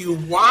tell you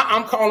why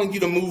I'm calling you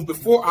to move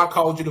before I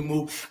called you to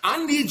move.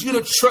 I need you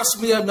to trust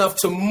me enough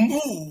to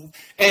move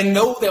and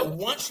know that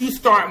once you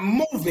start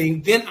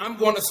moving, then I'm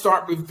going to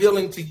start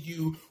revealing to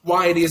you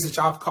why it is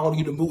that I've called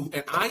you to move.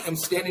 And I am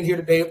standing here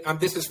today.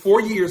 This is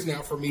 4 years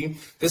now for me.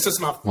 This is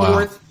my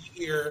fourth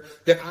year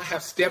that I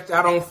have stepped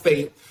out on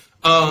faith.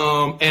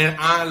 And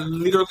I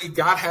literally,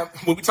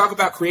 when we talk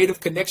about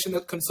creative connection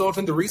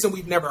consultant, the reason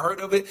we've never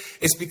heard of it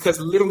is because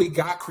literally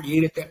God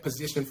created that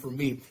position for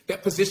me.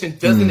 That position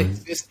doesn't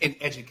exist in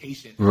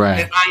education.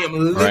 Right. And I am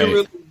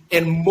literally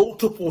in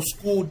multiple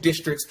school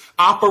districts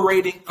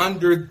operating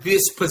under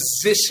this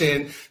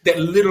position that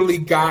literally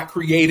God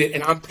created.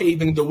 And I'm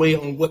paving the way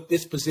on what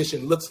this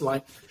position looks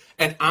like.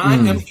 And I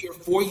am here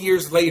 4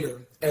 years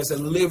later as a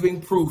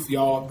living proof,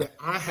 y'all, that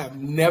I have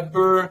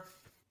never.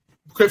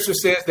 Scripture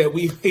says that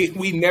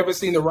we never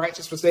seen the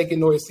righteous forsaken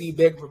nor his seed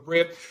begging for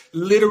bread.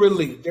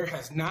 Literally, there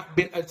has not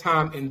been a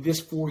time in this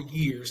 4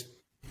 years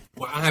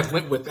where I have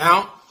went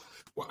without,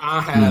 where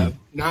I have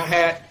not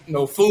had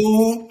no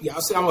food.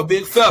 Y'all see I'm a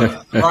big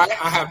fella, right?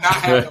 I have not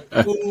had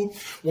no food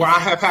where I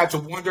have had to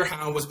wonder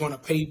how I was going to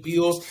pay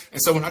bills.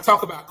 And so when I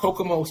talk about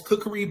Kokomo's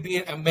Cookery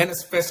being a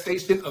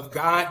manifestation of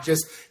God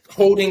just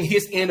holding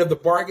his end of the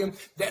bargain,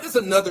 that is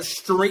another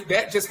stream.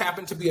 That just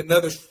happened to be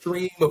another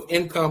stream of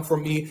income for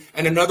me,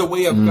 and another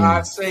way of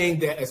God saying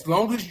that as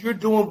long as you're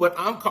doing what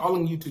I'm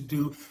calling you to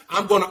do,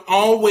 I'm going to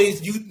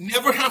always, you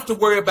never have to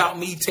worry about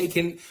me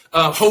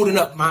holding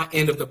up my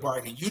end of the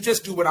bargain. You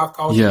just do what I've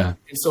called you. And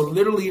so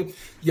literally,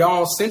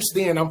 y'all, since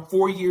then, I'm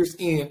 4 years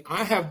in,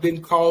 I have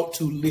been called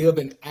to live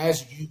an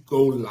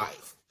as-you-go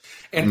life.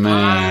 And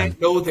I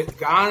know that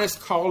God is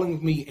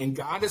calling me, and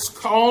God is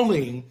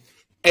calling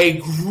a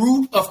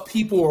group of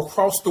people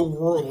across the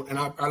world. And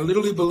I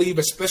literally believe,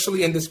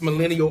 especially in this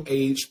millennial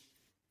age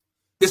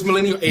group,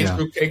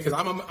 okay, because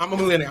I'm a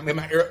millennial, I'm in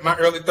my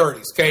early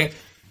 30s, okay?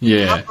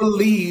 I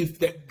believe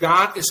that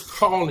God is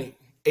calling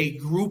a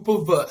group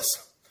of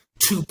us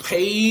to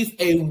pave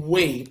a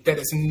way that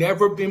has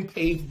never been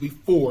paved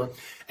before.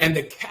 And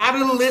the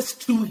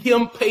catalyst to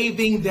him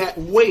paving that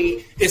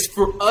way is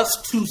for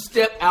us to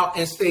step out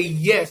and say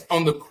yes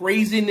on the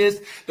craziness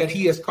that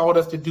he has called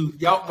us to do.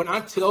 Y'all, when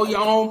I tell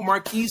y'all,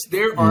 Marquise,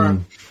 there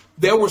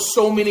were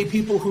so many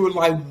people who were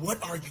like,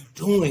 what are you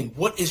doing?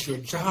 What is your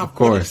job? Of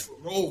course. What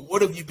is your role?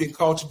 What have you been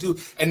called to do?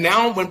 And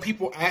now when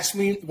people ask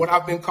me what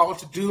I've been called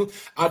to do,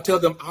 I tell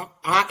them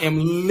I am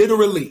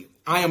literally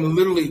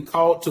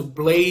called to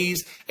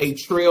blaze a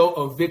trail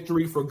of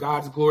victory for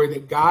God's glory,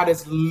 that God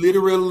is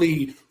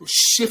literally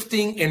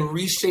shifting and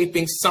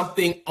reshaping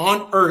something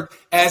on earth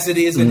as it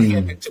is in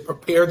heaven to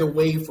prepare the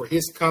way for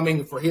his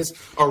coming, for his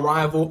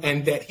arrival,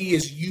 and that he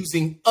is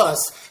using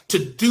us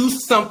to do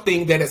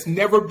something that has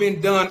never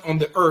been done on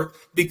the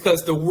earth,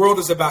 because the world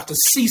is about to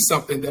see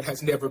something that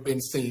has never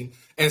been seen.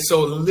 And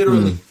so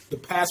literally the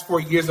past 4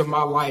 years of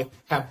my life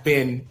have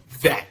been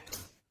that.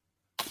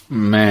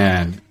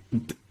 Man,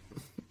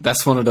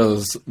 that's one of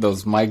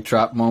those mic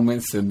drop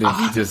moments, and then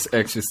you just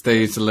extra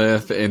stage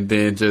left, and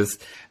then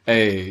just,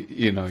 hey,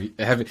 you know,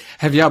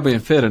 have y'all been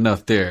fed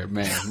enough there,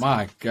 man?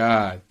 My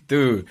God,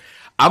 dude,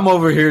 I'm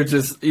over here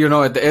just, you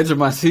know, at the edge of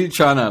my seat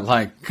trying to,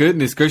 like,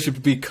 goodness gracious,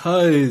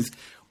 because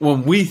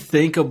when we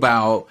think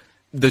about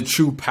the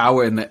true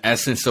power and the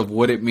essence of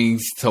what it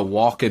means to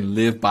walk and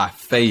live by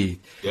faith,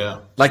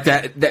 like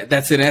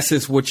that's in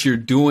essence what you're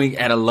doing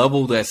at a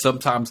level that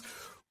sometimes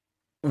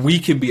we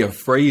can be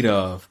afraid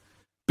of.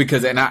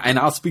 Because, and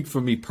I'll speak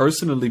for me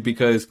personally,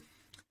 because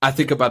I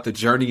think about the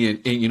journey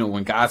and you know,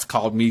 when God's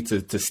called me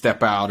to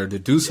step out or to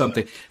do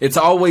something, it's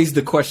always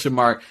the question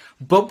mark,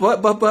 but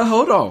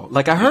hold on.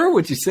 Like, I heard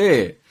what you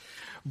said,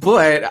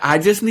 but I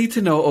just need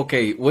to know,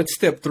 okay, what's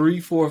step 3,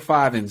 4,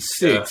 5, and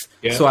 6?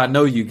 So I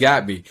know you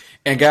got me.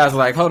 And God's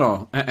like, hold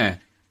on.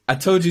 I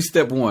told you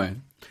step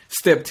 1.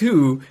 Step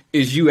 2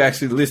 is you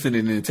actually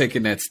listening and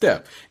taking that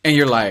step. And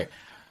you're like,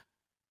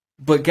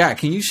 but God,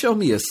 can you show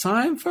me a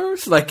sign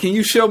first? Like, can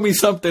you show me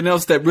something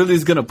else that really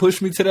is going to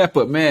push me to that?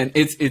 But man,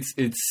 it's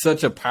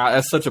such a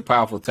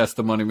powerful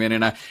testimony, man.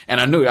 And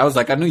I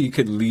knew you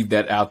couldn't leave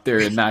that out there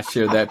and not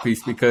share that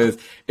piece, because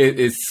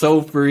it's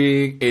so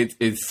freeing.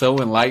 It's so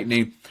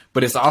enlightening,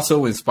 but it's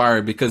also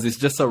inspiring, because it's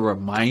just a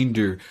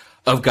reminder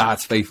of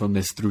God's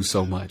faithfulness through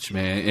so much,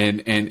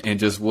 man, and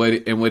just what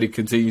it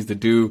continues to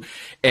do.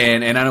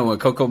 And I know with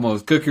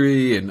Kokomo's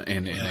Cookery and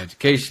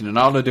education and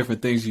all the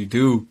different things you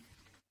do,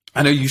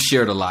 I know you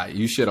shared a lot.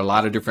 You shared a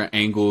lot of different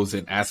angles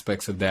and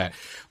aspects of that.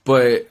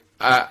 But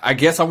I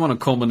guess I want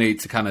to culminate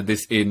to kind of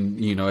this in,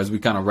 you know, as we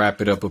kind of wrap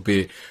it up a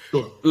bit.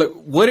 Sure. Look,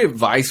 what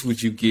advice would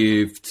you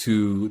give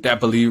to that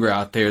believer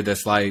out there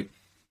that's like,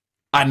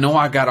 I know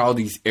I got all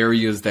these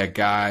areas that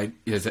God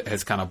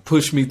has kind of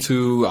pushed me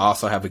to. I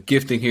also have a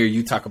gifting here.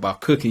 You talk about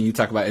cooking. You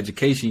talk about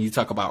education. You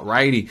talk about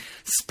writing,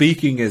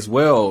 speaking as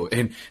well,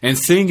 and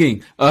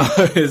singing.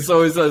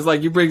 So it's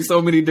like you bring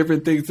so many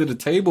different things to the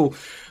table,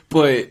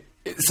 but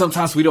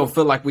sometimes we don't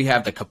feel like we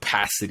have the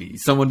capacity.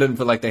 Someone doesn't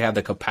feel like they have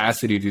the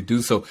capacity to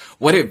do so.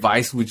 What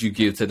advice would you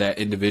give to that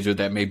individual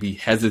that may be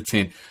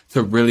hesitant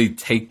to really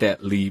take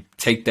that leap,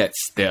 take that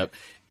step,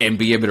 and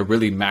be able to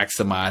really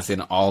maximize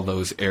in all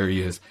those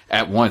areas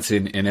at once,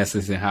 in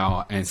essence,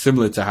 and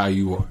similar to how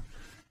you are?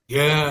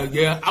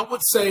 Yeah. I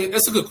would say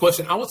that's a good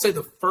question. I would say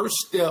the first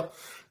step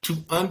to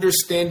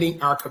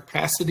understanding our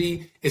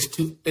capacity is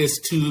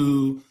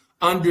to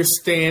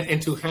understand and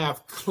to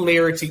have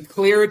clarity.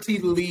 Clarity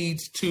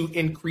leads to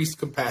increased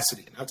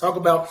capacity. And I'll talk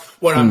about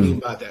what I mean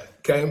by that,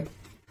 okay?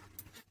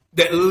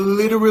 That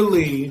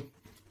literally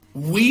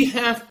we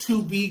have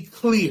to be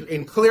clear,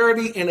 and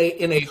clarity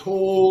in a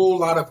whole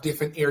lot of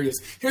different areas.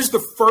 Here's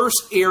the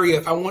first area.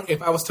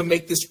 If I was to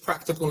make this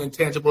practical and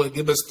tangible and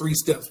give us 3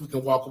 steps we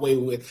can walk away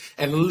with,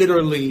 and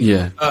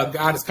literally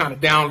God is kind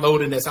of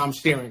downloading as I'm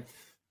sharing.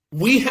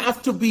 We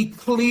have to be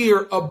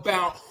clear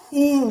about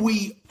who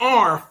we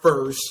are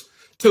first,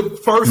 to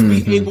first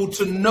be able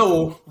to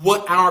know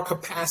what our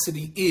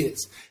capacity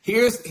is.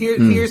 Here's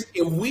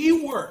if we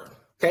were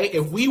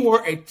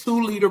a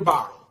 2-liter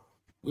bottle,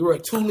 we were a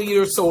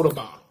 2-liter soda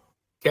bottle,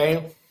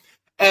 okay?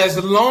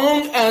 as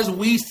long as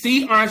we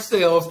see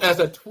ourselves as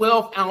a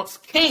 12-ounce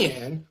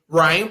can,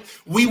 right,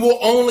 we will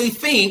only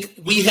think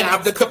we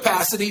have the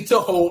capacity to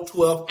hold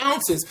 12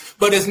 ounces.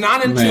 But it's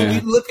not until we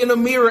look in the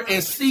mirror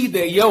and see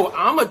that,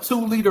 I'm a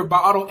 2-liter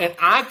bottle and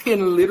I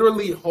can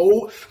literally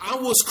hold, I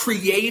was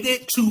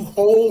created to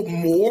hold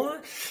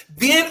more.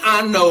 Then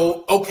I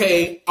know,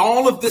 okay,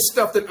 all of this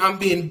stuff that I'm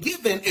being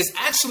given is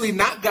actually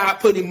not God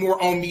putting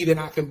more on me than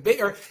I can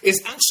bear.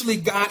 It's actually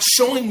God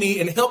showing me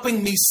and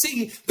helping me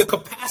see the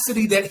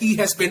capacity that He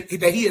has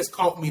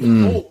called me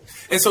to hold.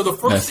 And so the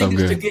first thing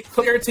is to get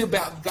clarity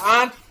about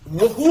God.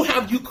 Who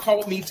have you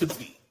called me to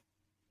be?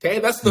 Okay,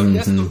 that's the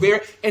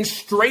very, and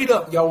straight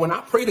up, y'all, when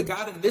I pray to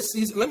God in this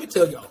season, let me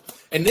tell y'all,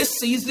 in this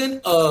season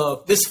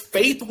of this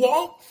faith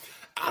walk,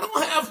 I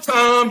don't have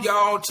time,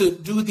 y'all, to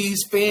do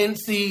these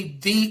fancy,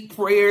 deep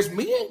prayers.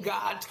 Me and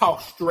God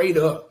talk straight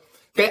up.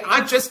 Okay,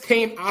 I just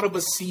came out of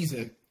a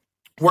season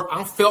where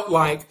I felt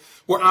like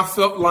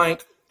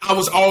I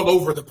was all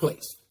over the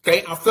place.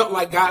 Okay, I felt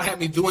like God had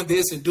me doing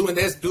this and doing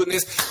this, doing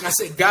this. And I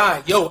said,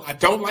 God, I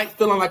don't like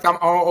feeling like I'm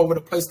all over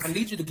the place. I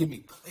need you to give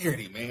me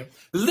clarity, man.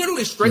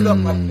 Literally straight up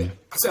like that.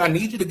 I said, I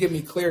need you to give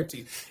me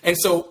clarity. And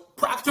so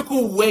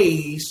practical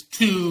ways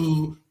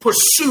to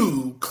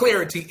pursue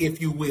clarity,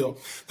 if you will.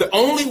 The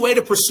only way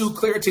to pursue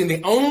clarity and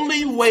the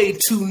only way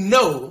to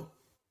know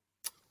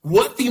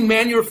what the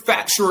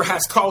manufacturer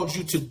has called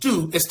you to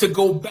do is to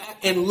go back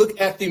and look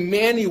at the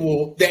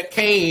manual that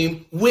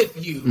came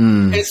with you.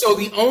 And so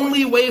the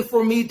only way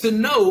for me to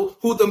know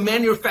who the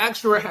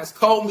manufacturer has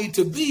called me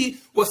to be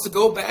was to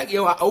go back.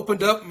 I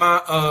opened up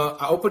my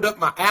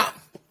app,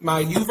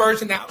 my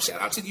YouVersion app.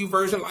 Shout out to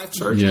YouVersion Life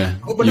Church. Yeah,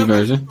 opened up my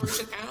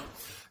YouVersion app.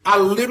 I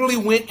literally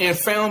went and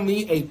found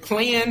me a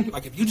plan.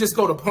 Like if you just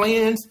go to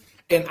plans,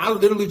 and I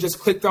literally just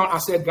clicked on, I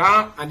said,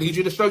 God, I need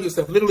you to show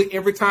yourself. Literally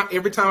every time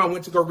I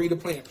went to go read a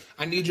plan,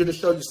 I need you to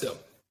show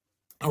yourself.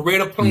 I read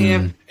a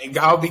plan and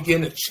God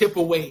began to chip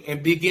away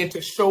and begin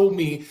to show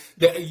me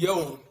that,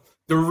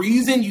 the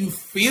reason you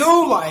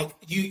feel like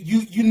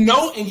you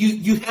know, and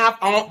you have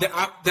all that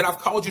I've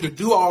called you to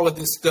do all of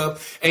this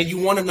stuff, and you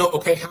want to know,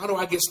 okay, how do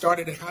I get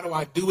started and how do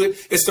I do it?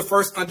 Is to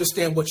first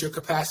understand what your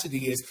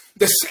capacity is.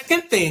 The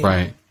second thing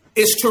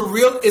is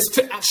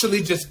to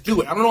actually just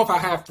do it. I don't know if I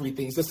have 3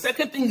 things. The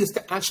second thing is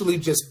to actually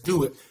just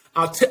do it.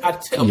 I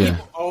tell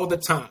people all the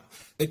time.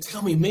 They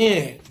tell me,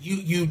 man,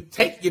 you're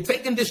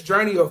taking this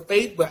journey of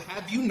faith, but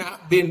have you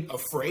not been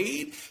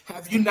afraid?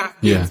 Have you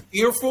not been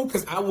fearful?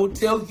 Because I will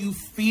tell you,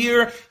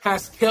 fear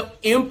has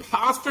kept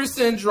imposter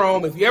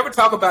syndrome. If you ever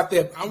talk about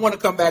that, I want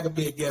to come back and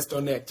be a guest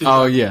on that too.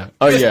 Oh yeah.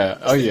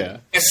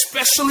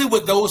 Especially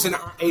with those in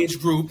our age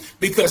group,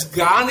 because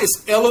God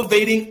is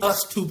elevating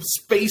us to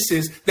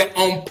spaces that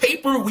on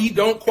paper we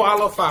don't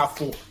qualify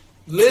for.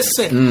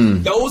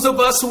 Listen, those of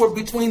us who are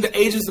between the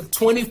ages of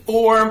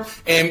 24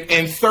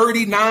 and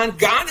 39,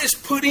 God is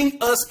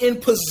putting us in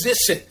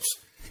positions.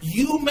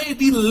 You may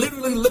be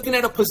literally looking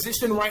at a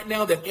position right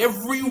now that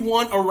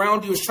everyone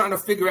around you is trying to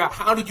figure out,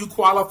 how do you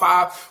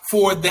qualify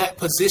for that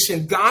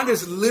position? God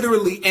is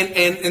literally,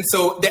 and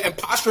so the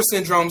imposter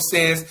syndrome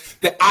says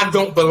that I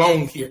don't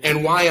belong here.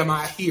 And why am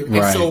I here?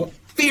 Right. And so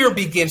fear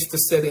begins to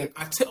set in.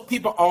 I tell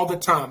people all the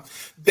time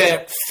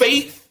that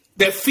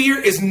fear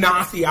is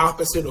not the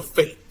opposite of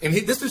faith. And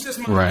this is just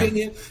my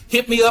opinion.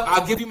 Hit me up.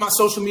 I'll give you my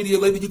social media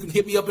later. You can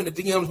hit me up in the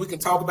DMs. We can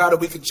talk about it.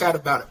 We can chat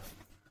about it.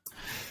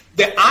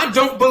 That I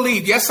don't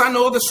believe. Yes, I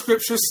know the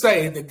scriptures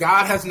say that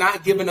God has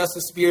not given us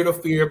a spirit of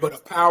fear, but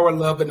of power,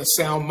 love, and a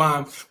sound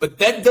mind. But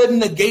that doesn't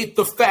negate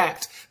the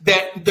fact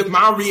that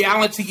my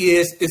reality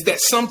is that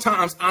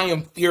sometimes I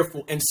am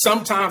fearful and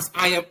sometimes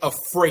I am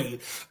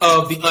afraid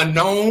of the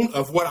unknown,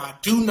 of what I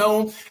do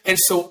know. And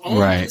so on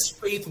this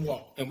faith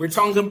walk, and we're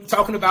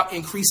talking about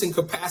increasing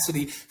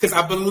capacity, because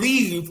I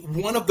believe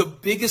one of the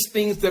biggest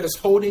things that is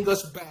holding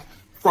us back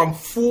from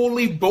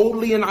fully,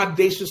 boldly, and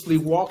audaciously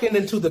walking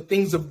into the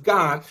things of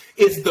God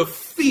is the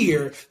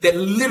fear that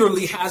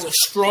literally has a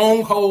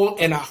stronghold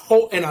and a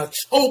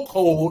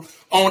chokehold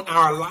on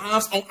our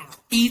lives, on our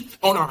feet,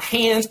 on our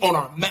hands, on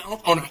our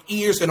mouth, on our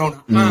ears, and on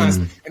our minds.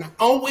 And I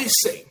always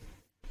say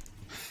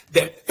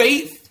that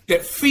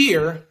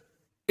fear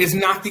is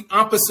not the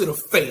opposite of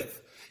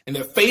faith, and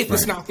that faith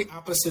is not the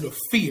opposite of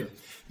fear.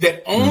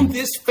 That on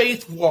this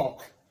faith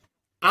walk,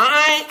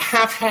 I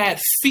have had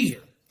fear.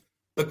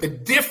 But the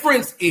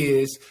difference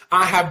is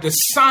I have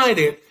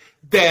decided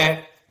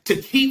that to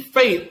keep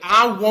faith,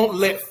 I won't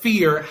let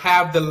fear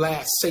have the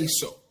last say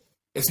so.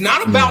 It's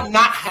not about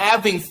not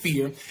having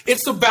fear.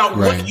 It's about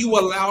what you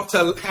allow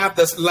to have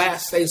this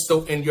last say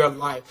so in your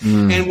life.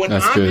 And when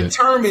I'm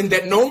determined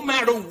that no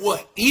matter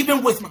what,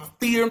 even with my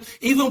fear,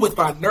 even with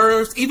my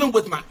nerves, even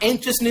with my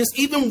anxiousness,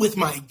 even with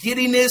my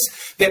giddiness,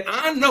 that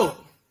I know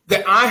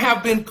that I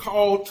have been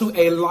called to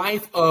a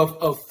life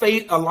of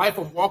faith, a life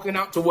of walking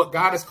out to what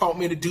God has called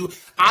me to do.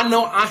 I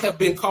know I have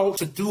been called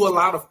to do a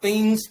lot of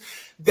things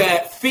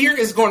that fear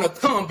is going to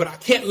come, but I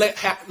can't let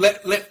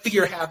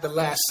fear have the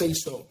last say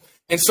so.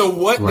 And so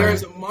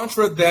there's a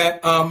mantra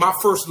that my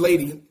first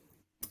lady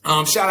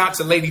Shout out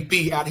to Lady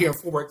B out here in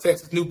Fort Worth,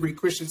 Texas, New Breed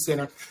Christian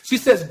Center. She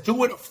says,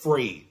 do it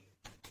afraid.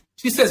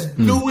 She says,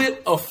 do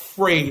it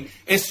afraid.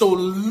 And so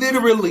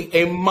literally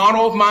a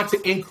motto of mine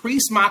to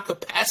increase my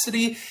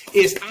capacity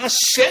is I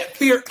shut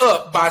fear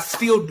up by I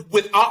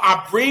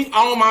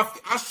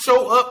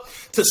show up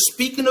to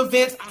speaking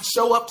events. I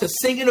show up to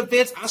singing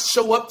events. I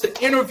show up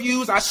to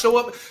interviews. I show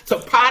up to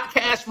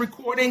podcast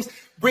recordings,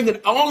 bringing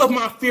all of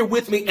my fear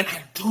with me. And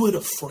I do it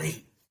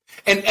afraid.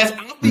 And as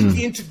I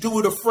begin to do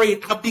it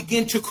afraid, I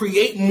begin to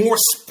create more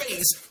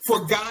space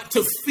for God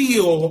to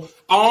feel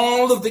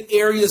all of the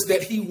areas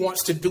that he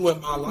wants to do in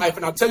my life.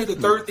 And I'll tell you the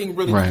third thing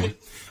really quick,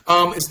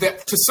 is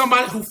that to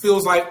somebody who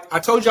feels like, I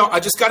told y'all,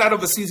 I just got out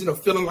of a season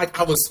of feeling like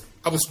I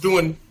was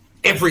doing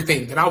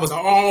everything and I was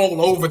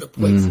all over the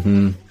place.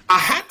 I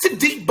had to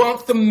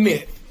debunk the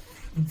myth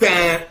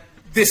that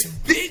this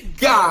big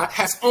God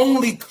has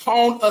only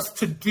called us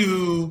to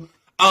do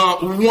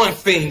one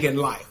thing in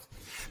life.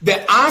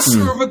 That I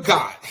serve a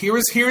God.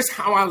 Here's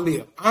how I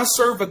live. I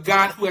serve a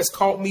God who has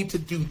called me to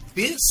do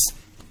this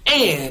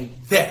and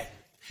that.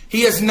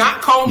 He has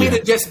not called me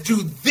to just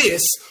do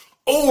this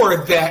or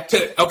that.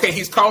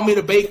 He's called me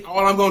to bake.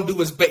 All I'm going to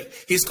do is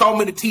bake. He's called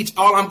me to teach.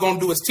 All I'm going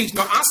to do is teach.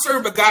 No, I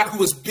serve a God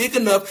who is big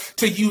enough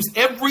to use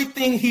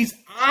everything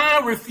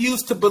I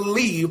refuse to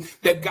believe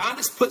that God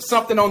has put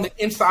something on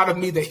the inside of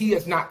me that he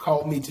has not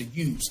called me to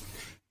use.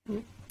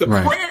 The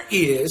prayer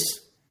is,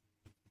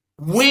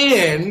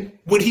 when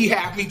would he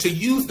have me to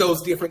use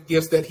those different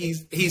gifts that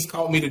he's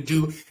called me to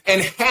do?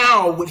 And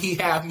how would he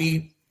have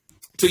me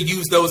to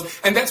use those?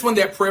 And that's when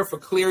that prayer for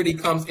clarity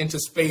comes into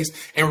space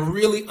and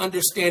really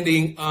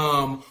understanding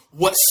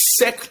what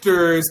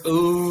sectors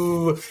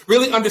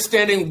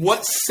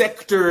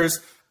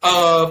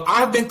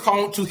I've been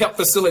called to help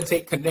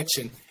facilitate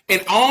connection.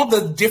 And all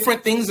the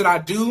different things that I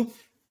do,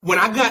 when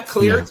I got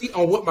clarity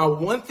on what my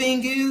one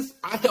thing is,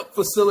 I help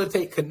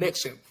facilitate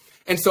connection.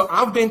 And so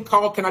I've been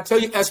called, can I tell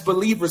you, as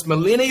believers,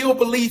 millennial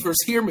believers,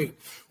 hear me.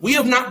 We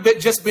have not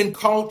just been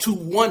called to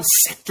one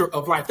sector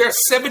of life. There are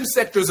 7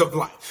 sectors of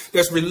life.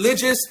 There's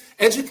religious,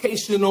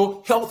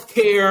 educational,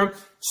 healthcare,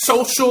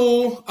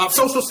 social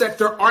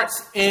sector,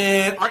 arts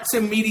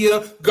and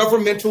media,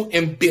 governmental,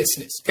 and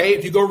business. Okay,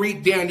 if you go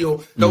read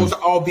Daniel, those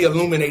will all be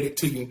illuminated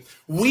to you.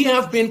 We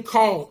have been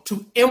called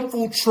to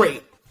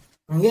infiltrate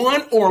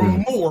one or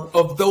more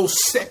of those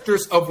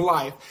sectors of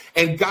life.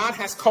 And God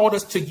has called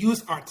us to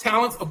use our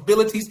talents,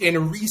 abilities,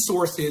 and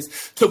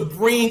resources to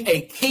bring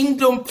a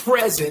kingdom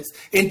presence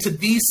into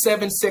these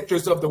 7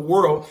 sectors of the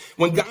world.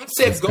 When God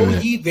said, go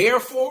ye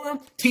therefore,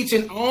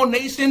 teaching all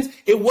nations,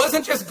 it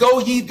wasn't just go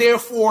ye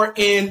therefore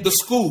in the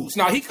schools.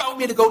 Now, he called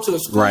me to go to the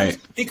schools. Right.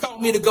 He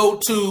called me to go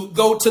to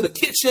the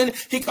kitchen.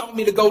 He called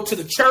me to go to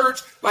the church.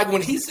 Like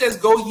when he says,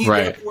 go ye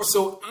therefore.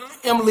 So I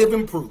am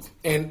living proof.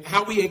 And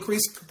how we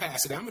increase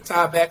capacity. I'm going to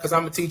tie it back because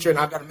I'm a teacher and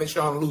I've got to make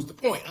sure I don't lose the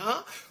point.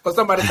 But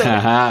somebody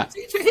said,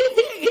 teacher,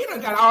 he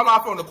done got all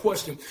off on the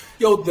question.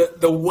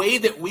 The way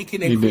that we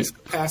can increase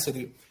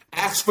capacity,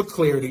 ask for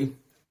clarity,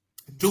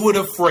 do it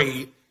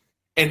afraid,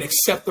 and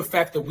accept the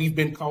fact that we've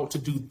been called to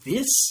do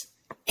this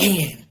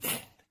and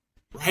that.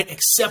 Right?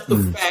 Accept the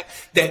fact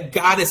that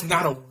God is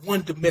not a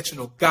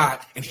one-dimensional God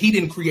and he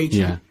didn't create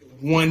you.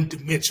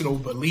 One-dimensional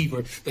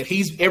believer, that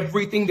he's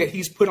everything that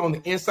he's put on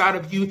the inside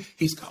of you.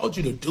 He's called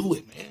you to do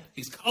it, man.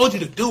 He's called you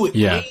to do it.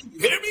 Man. You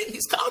hear me?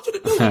 He's called you to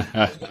do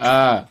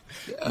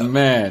it.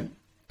 Man,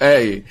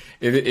 hey,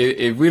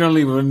 if we don't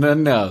leave with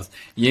nothing else,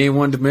 you ain't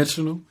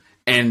one-dimensional,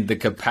 and the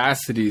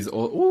capacities.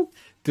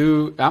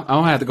 Dude, I'm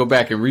gonna have to go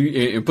back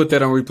and put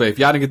that on replay. If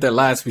y'all didn't get that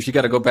last piece, you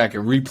got to go back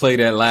and replay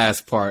that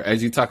last part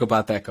as you talk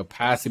about that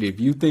capacity. If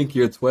you think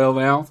you're 12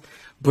 ounce.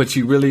 But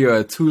you really are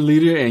a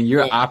 2-liter and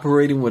you're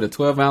operating with a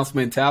 12-ounce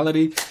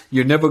mentality,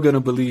 you're never going to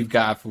believe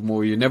God for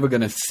more. You're never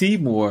going to see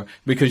more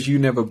because you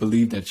never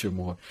believe that you're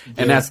more.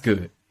 And that's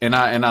good. And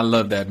I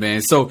love that,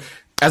 man. So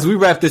as we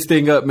wrap this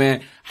thing up,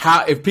 man,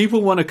 if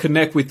people want to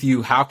connect with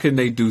you, how can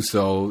they do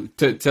so?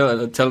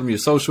 Tell them your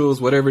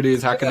socials, whatever it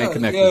is. How can they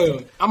connect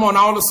with you? I'm on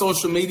all the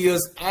social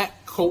medias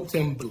at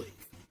Colton Blake,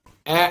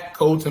 at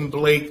Colton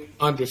Blake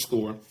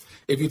 _.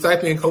 If you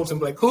type in Colton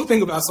Blake, cool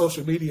thing about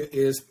social media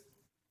is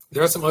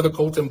there are some other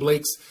Colton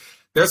Blakes.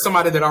 There's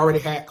somebody that already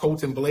had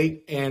Colton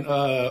Blake, and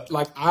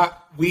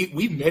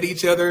we met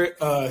each other.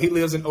 He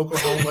lives in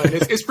Oklahoma. And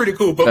it's pretty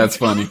cool. But that's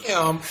funny. I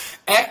am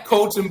at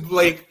Colton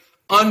Blake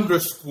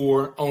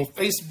 _ on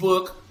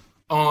Facebook,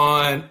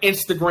 on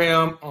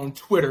Instagram, on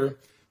Twitter.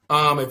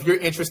 If you're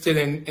interested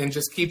in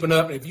just keeping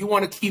up, and if you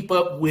want to keep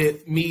up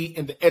with me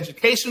in the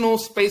educational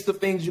space of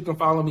things, you can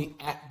follow me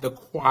at the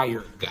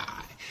Choir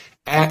Guy.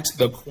 At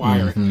the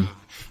Choir Guy.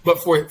 But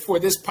for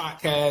this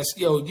podcast,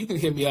 you can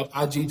hit me up,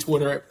 IG,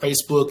 Twitter,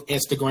 Facebook,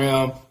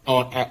 Instagram,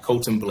 on at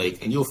Colton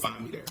Blake, and you'll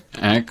find me there.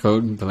 At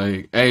Colton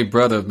Blake. Hey,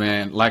 brother,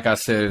 man, like I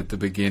said at the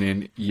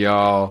beginning,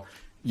 y'all,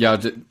 Y'all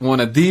just one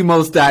of the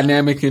most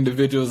dynamic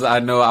individuals I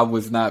know. I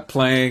was not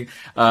playing.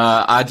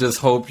 I just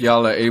hope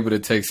y'all are able to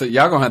take. So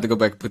y'all gonna have to go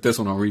back and put this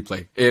one on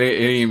replay. It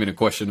ain't even a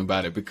question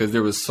about it because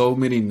there was so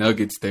many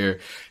nuggets there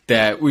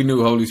that we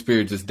knew Holy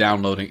Spirit just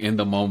downloading in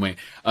the moment.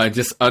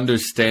 Just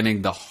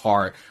understanding the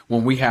heart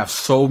when we have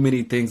so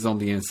many things on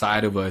the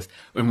inside of us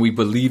and we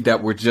believe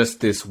that we're just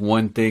this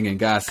one thing, and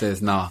God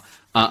says, "Nah.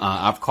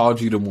 I've called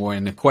you to more."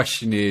 And the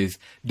question is,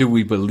 do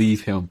we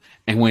believe him?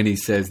 And when he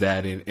says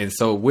that, and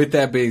so with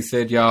that being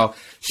said, y'all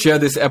share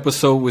this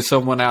episode with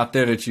someone out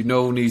there that you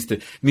know needs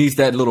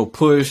that little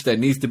push, that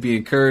needs to be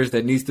encouraged,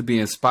 that needs to be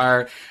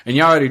inspired. And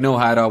y'all already know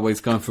how it always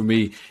comes for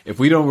me. If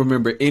we don't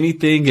remember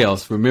anything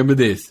else, remember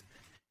this: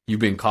 you've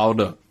been called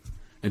up.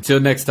 Until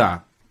next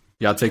time,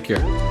 y'all take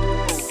care.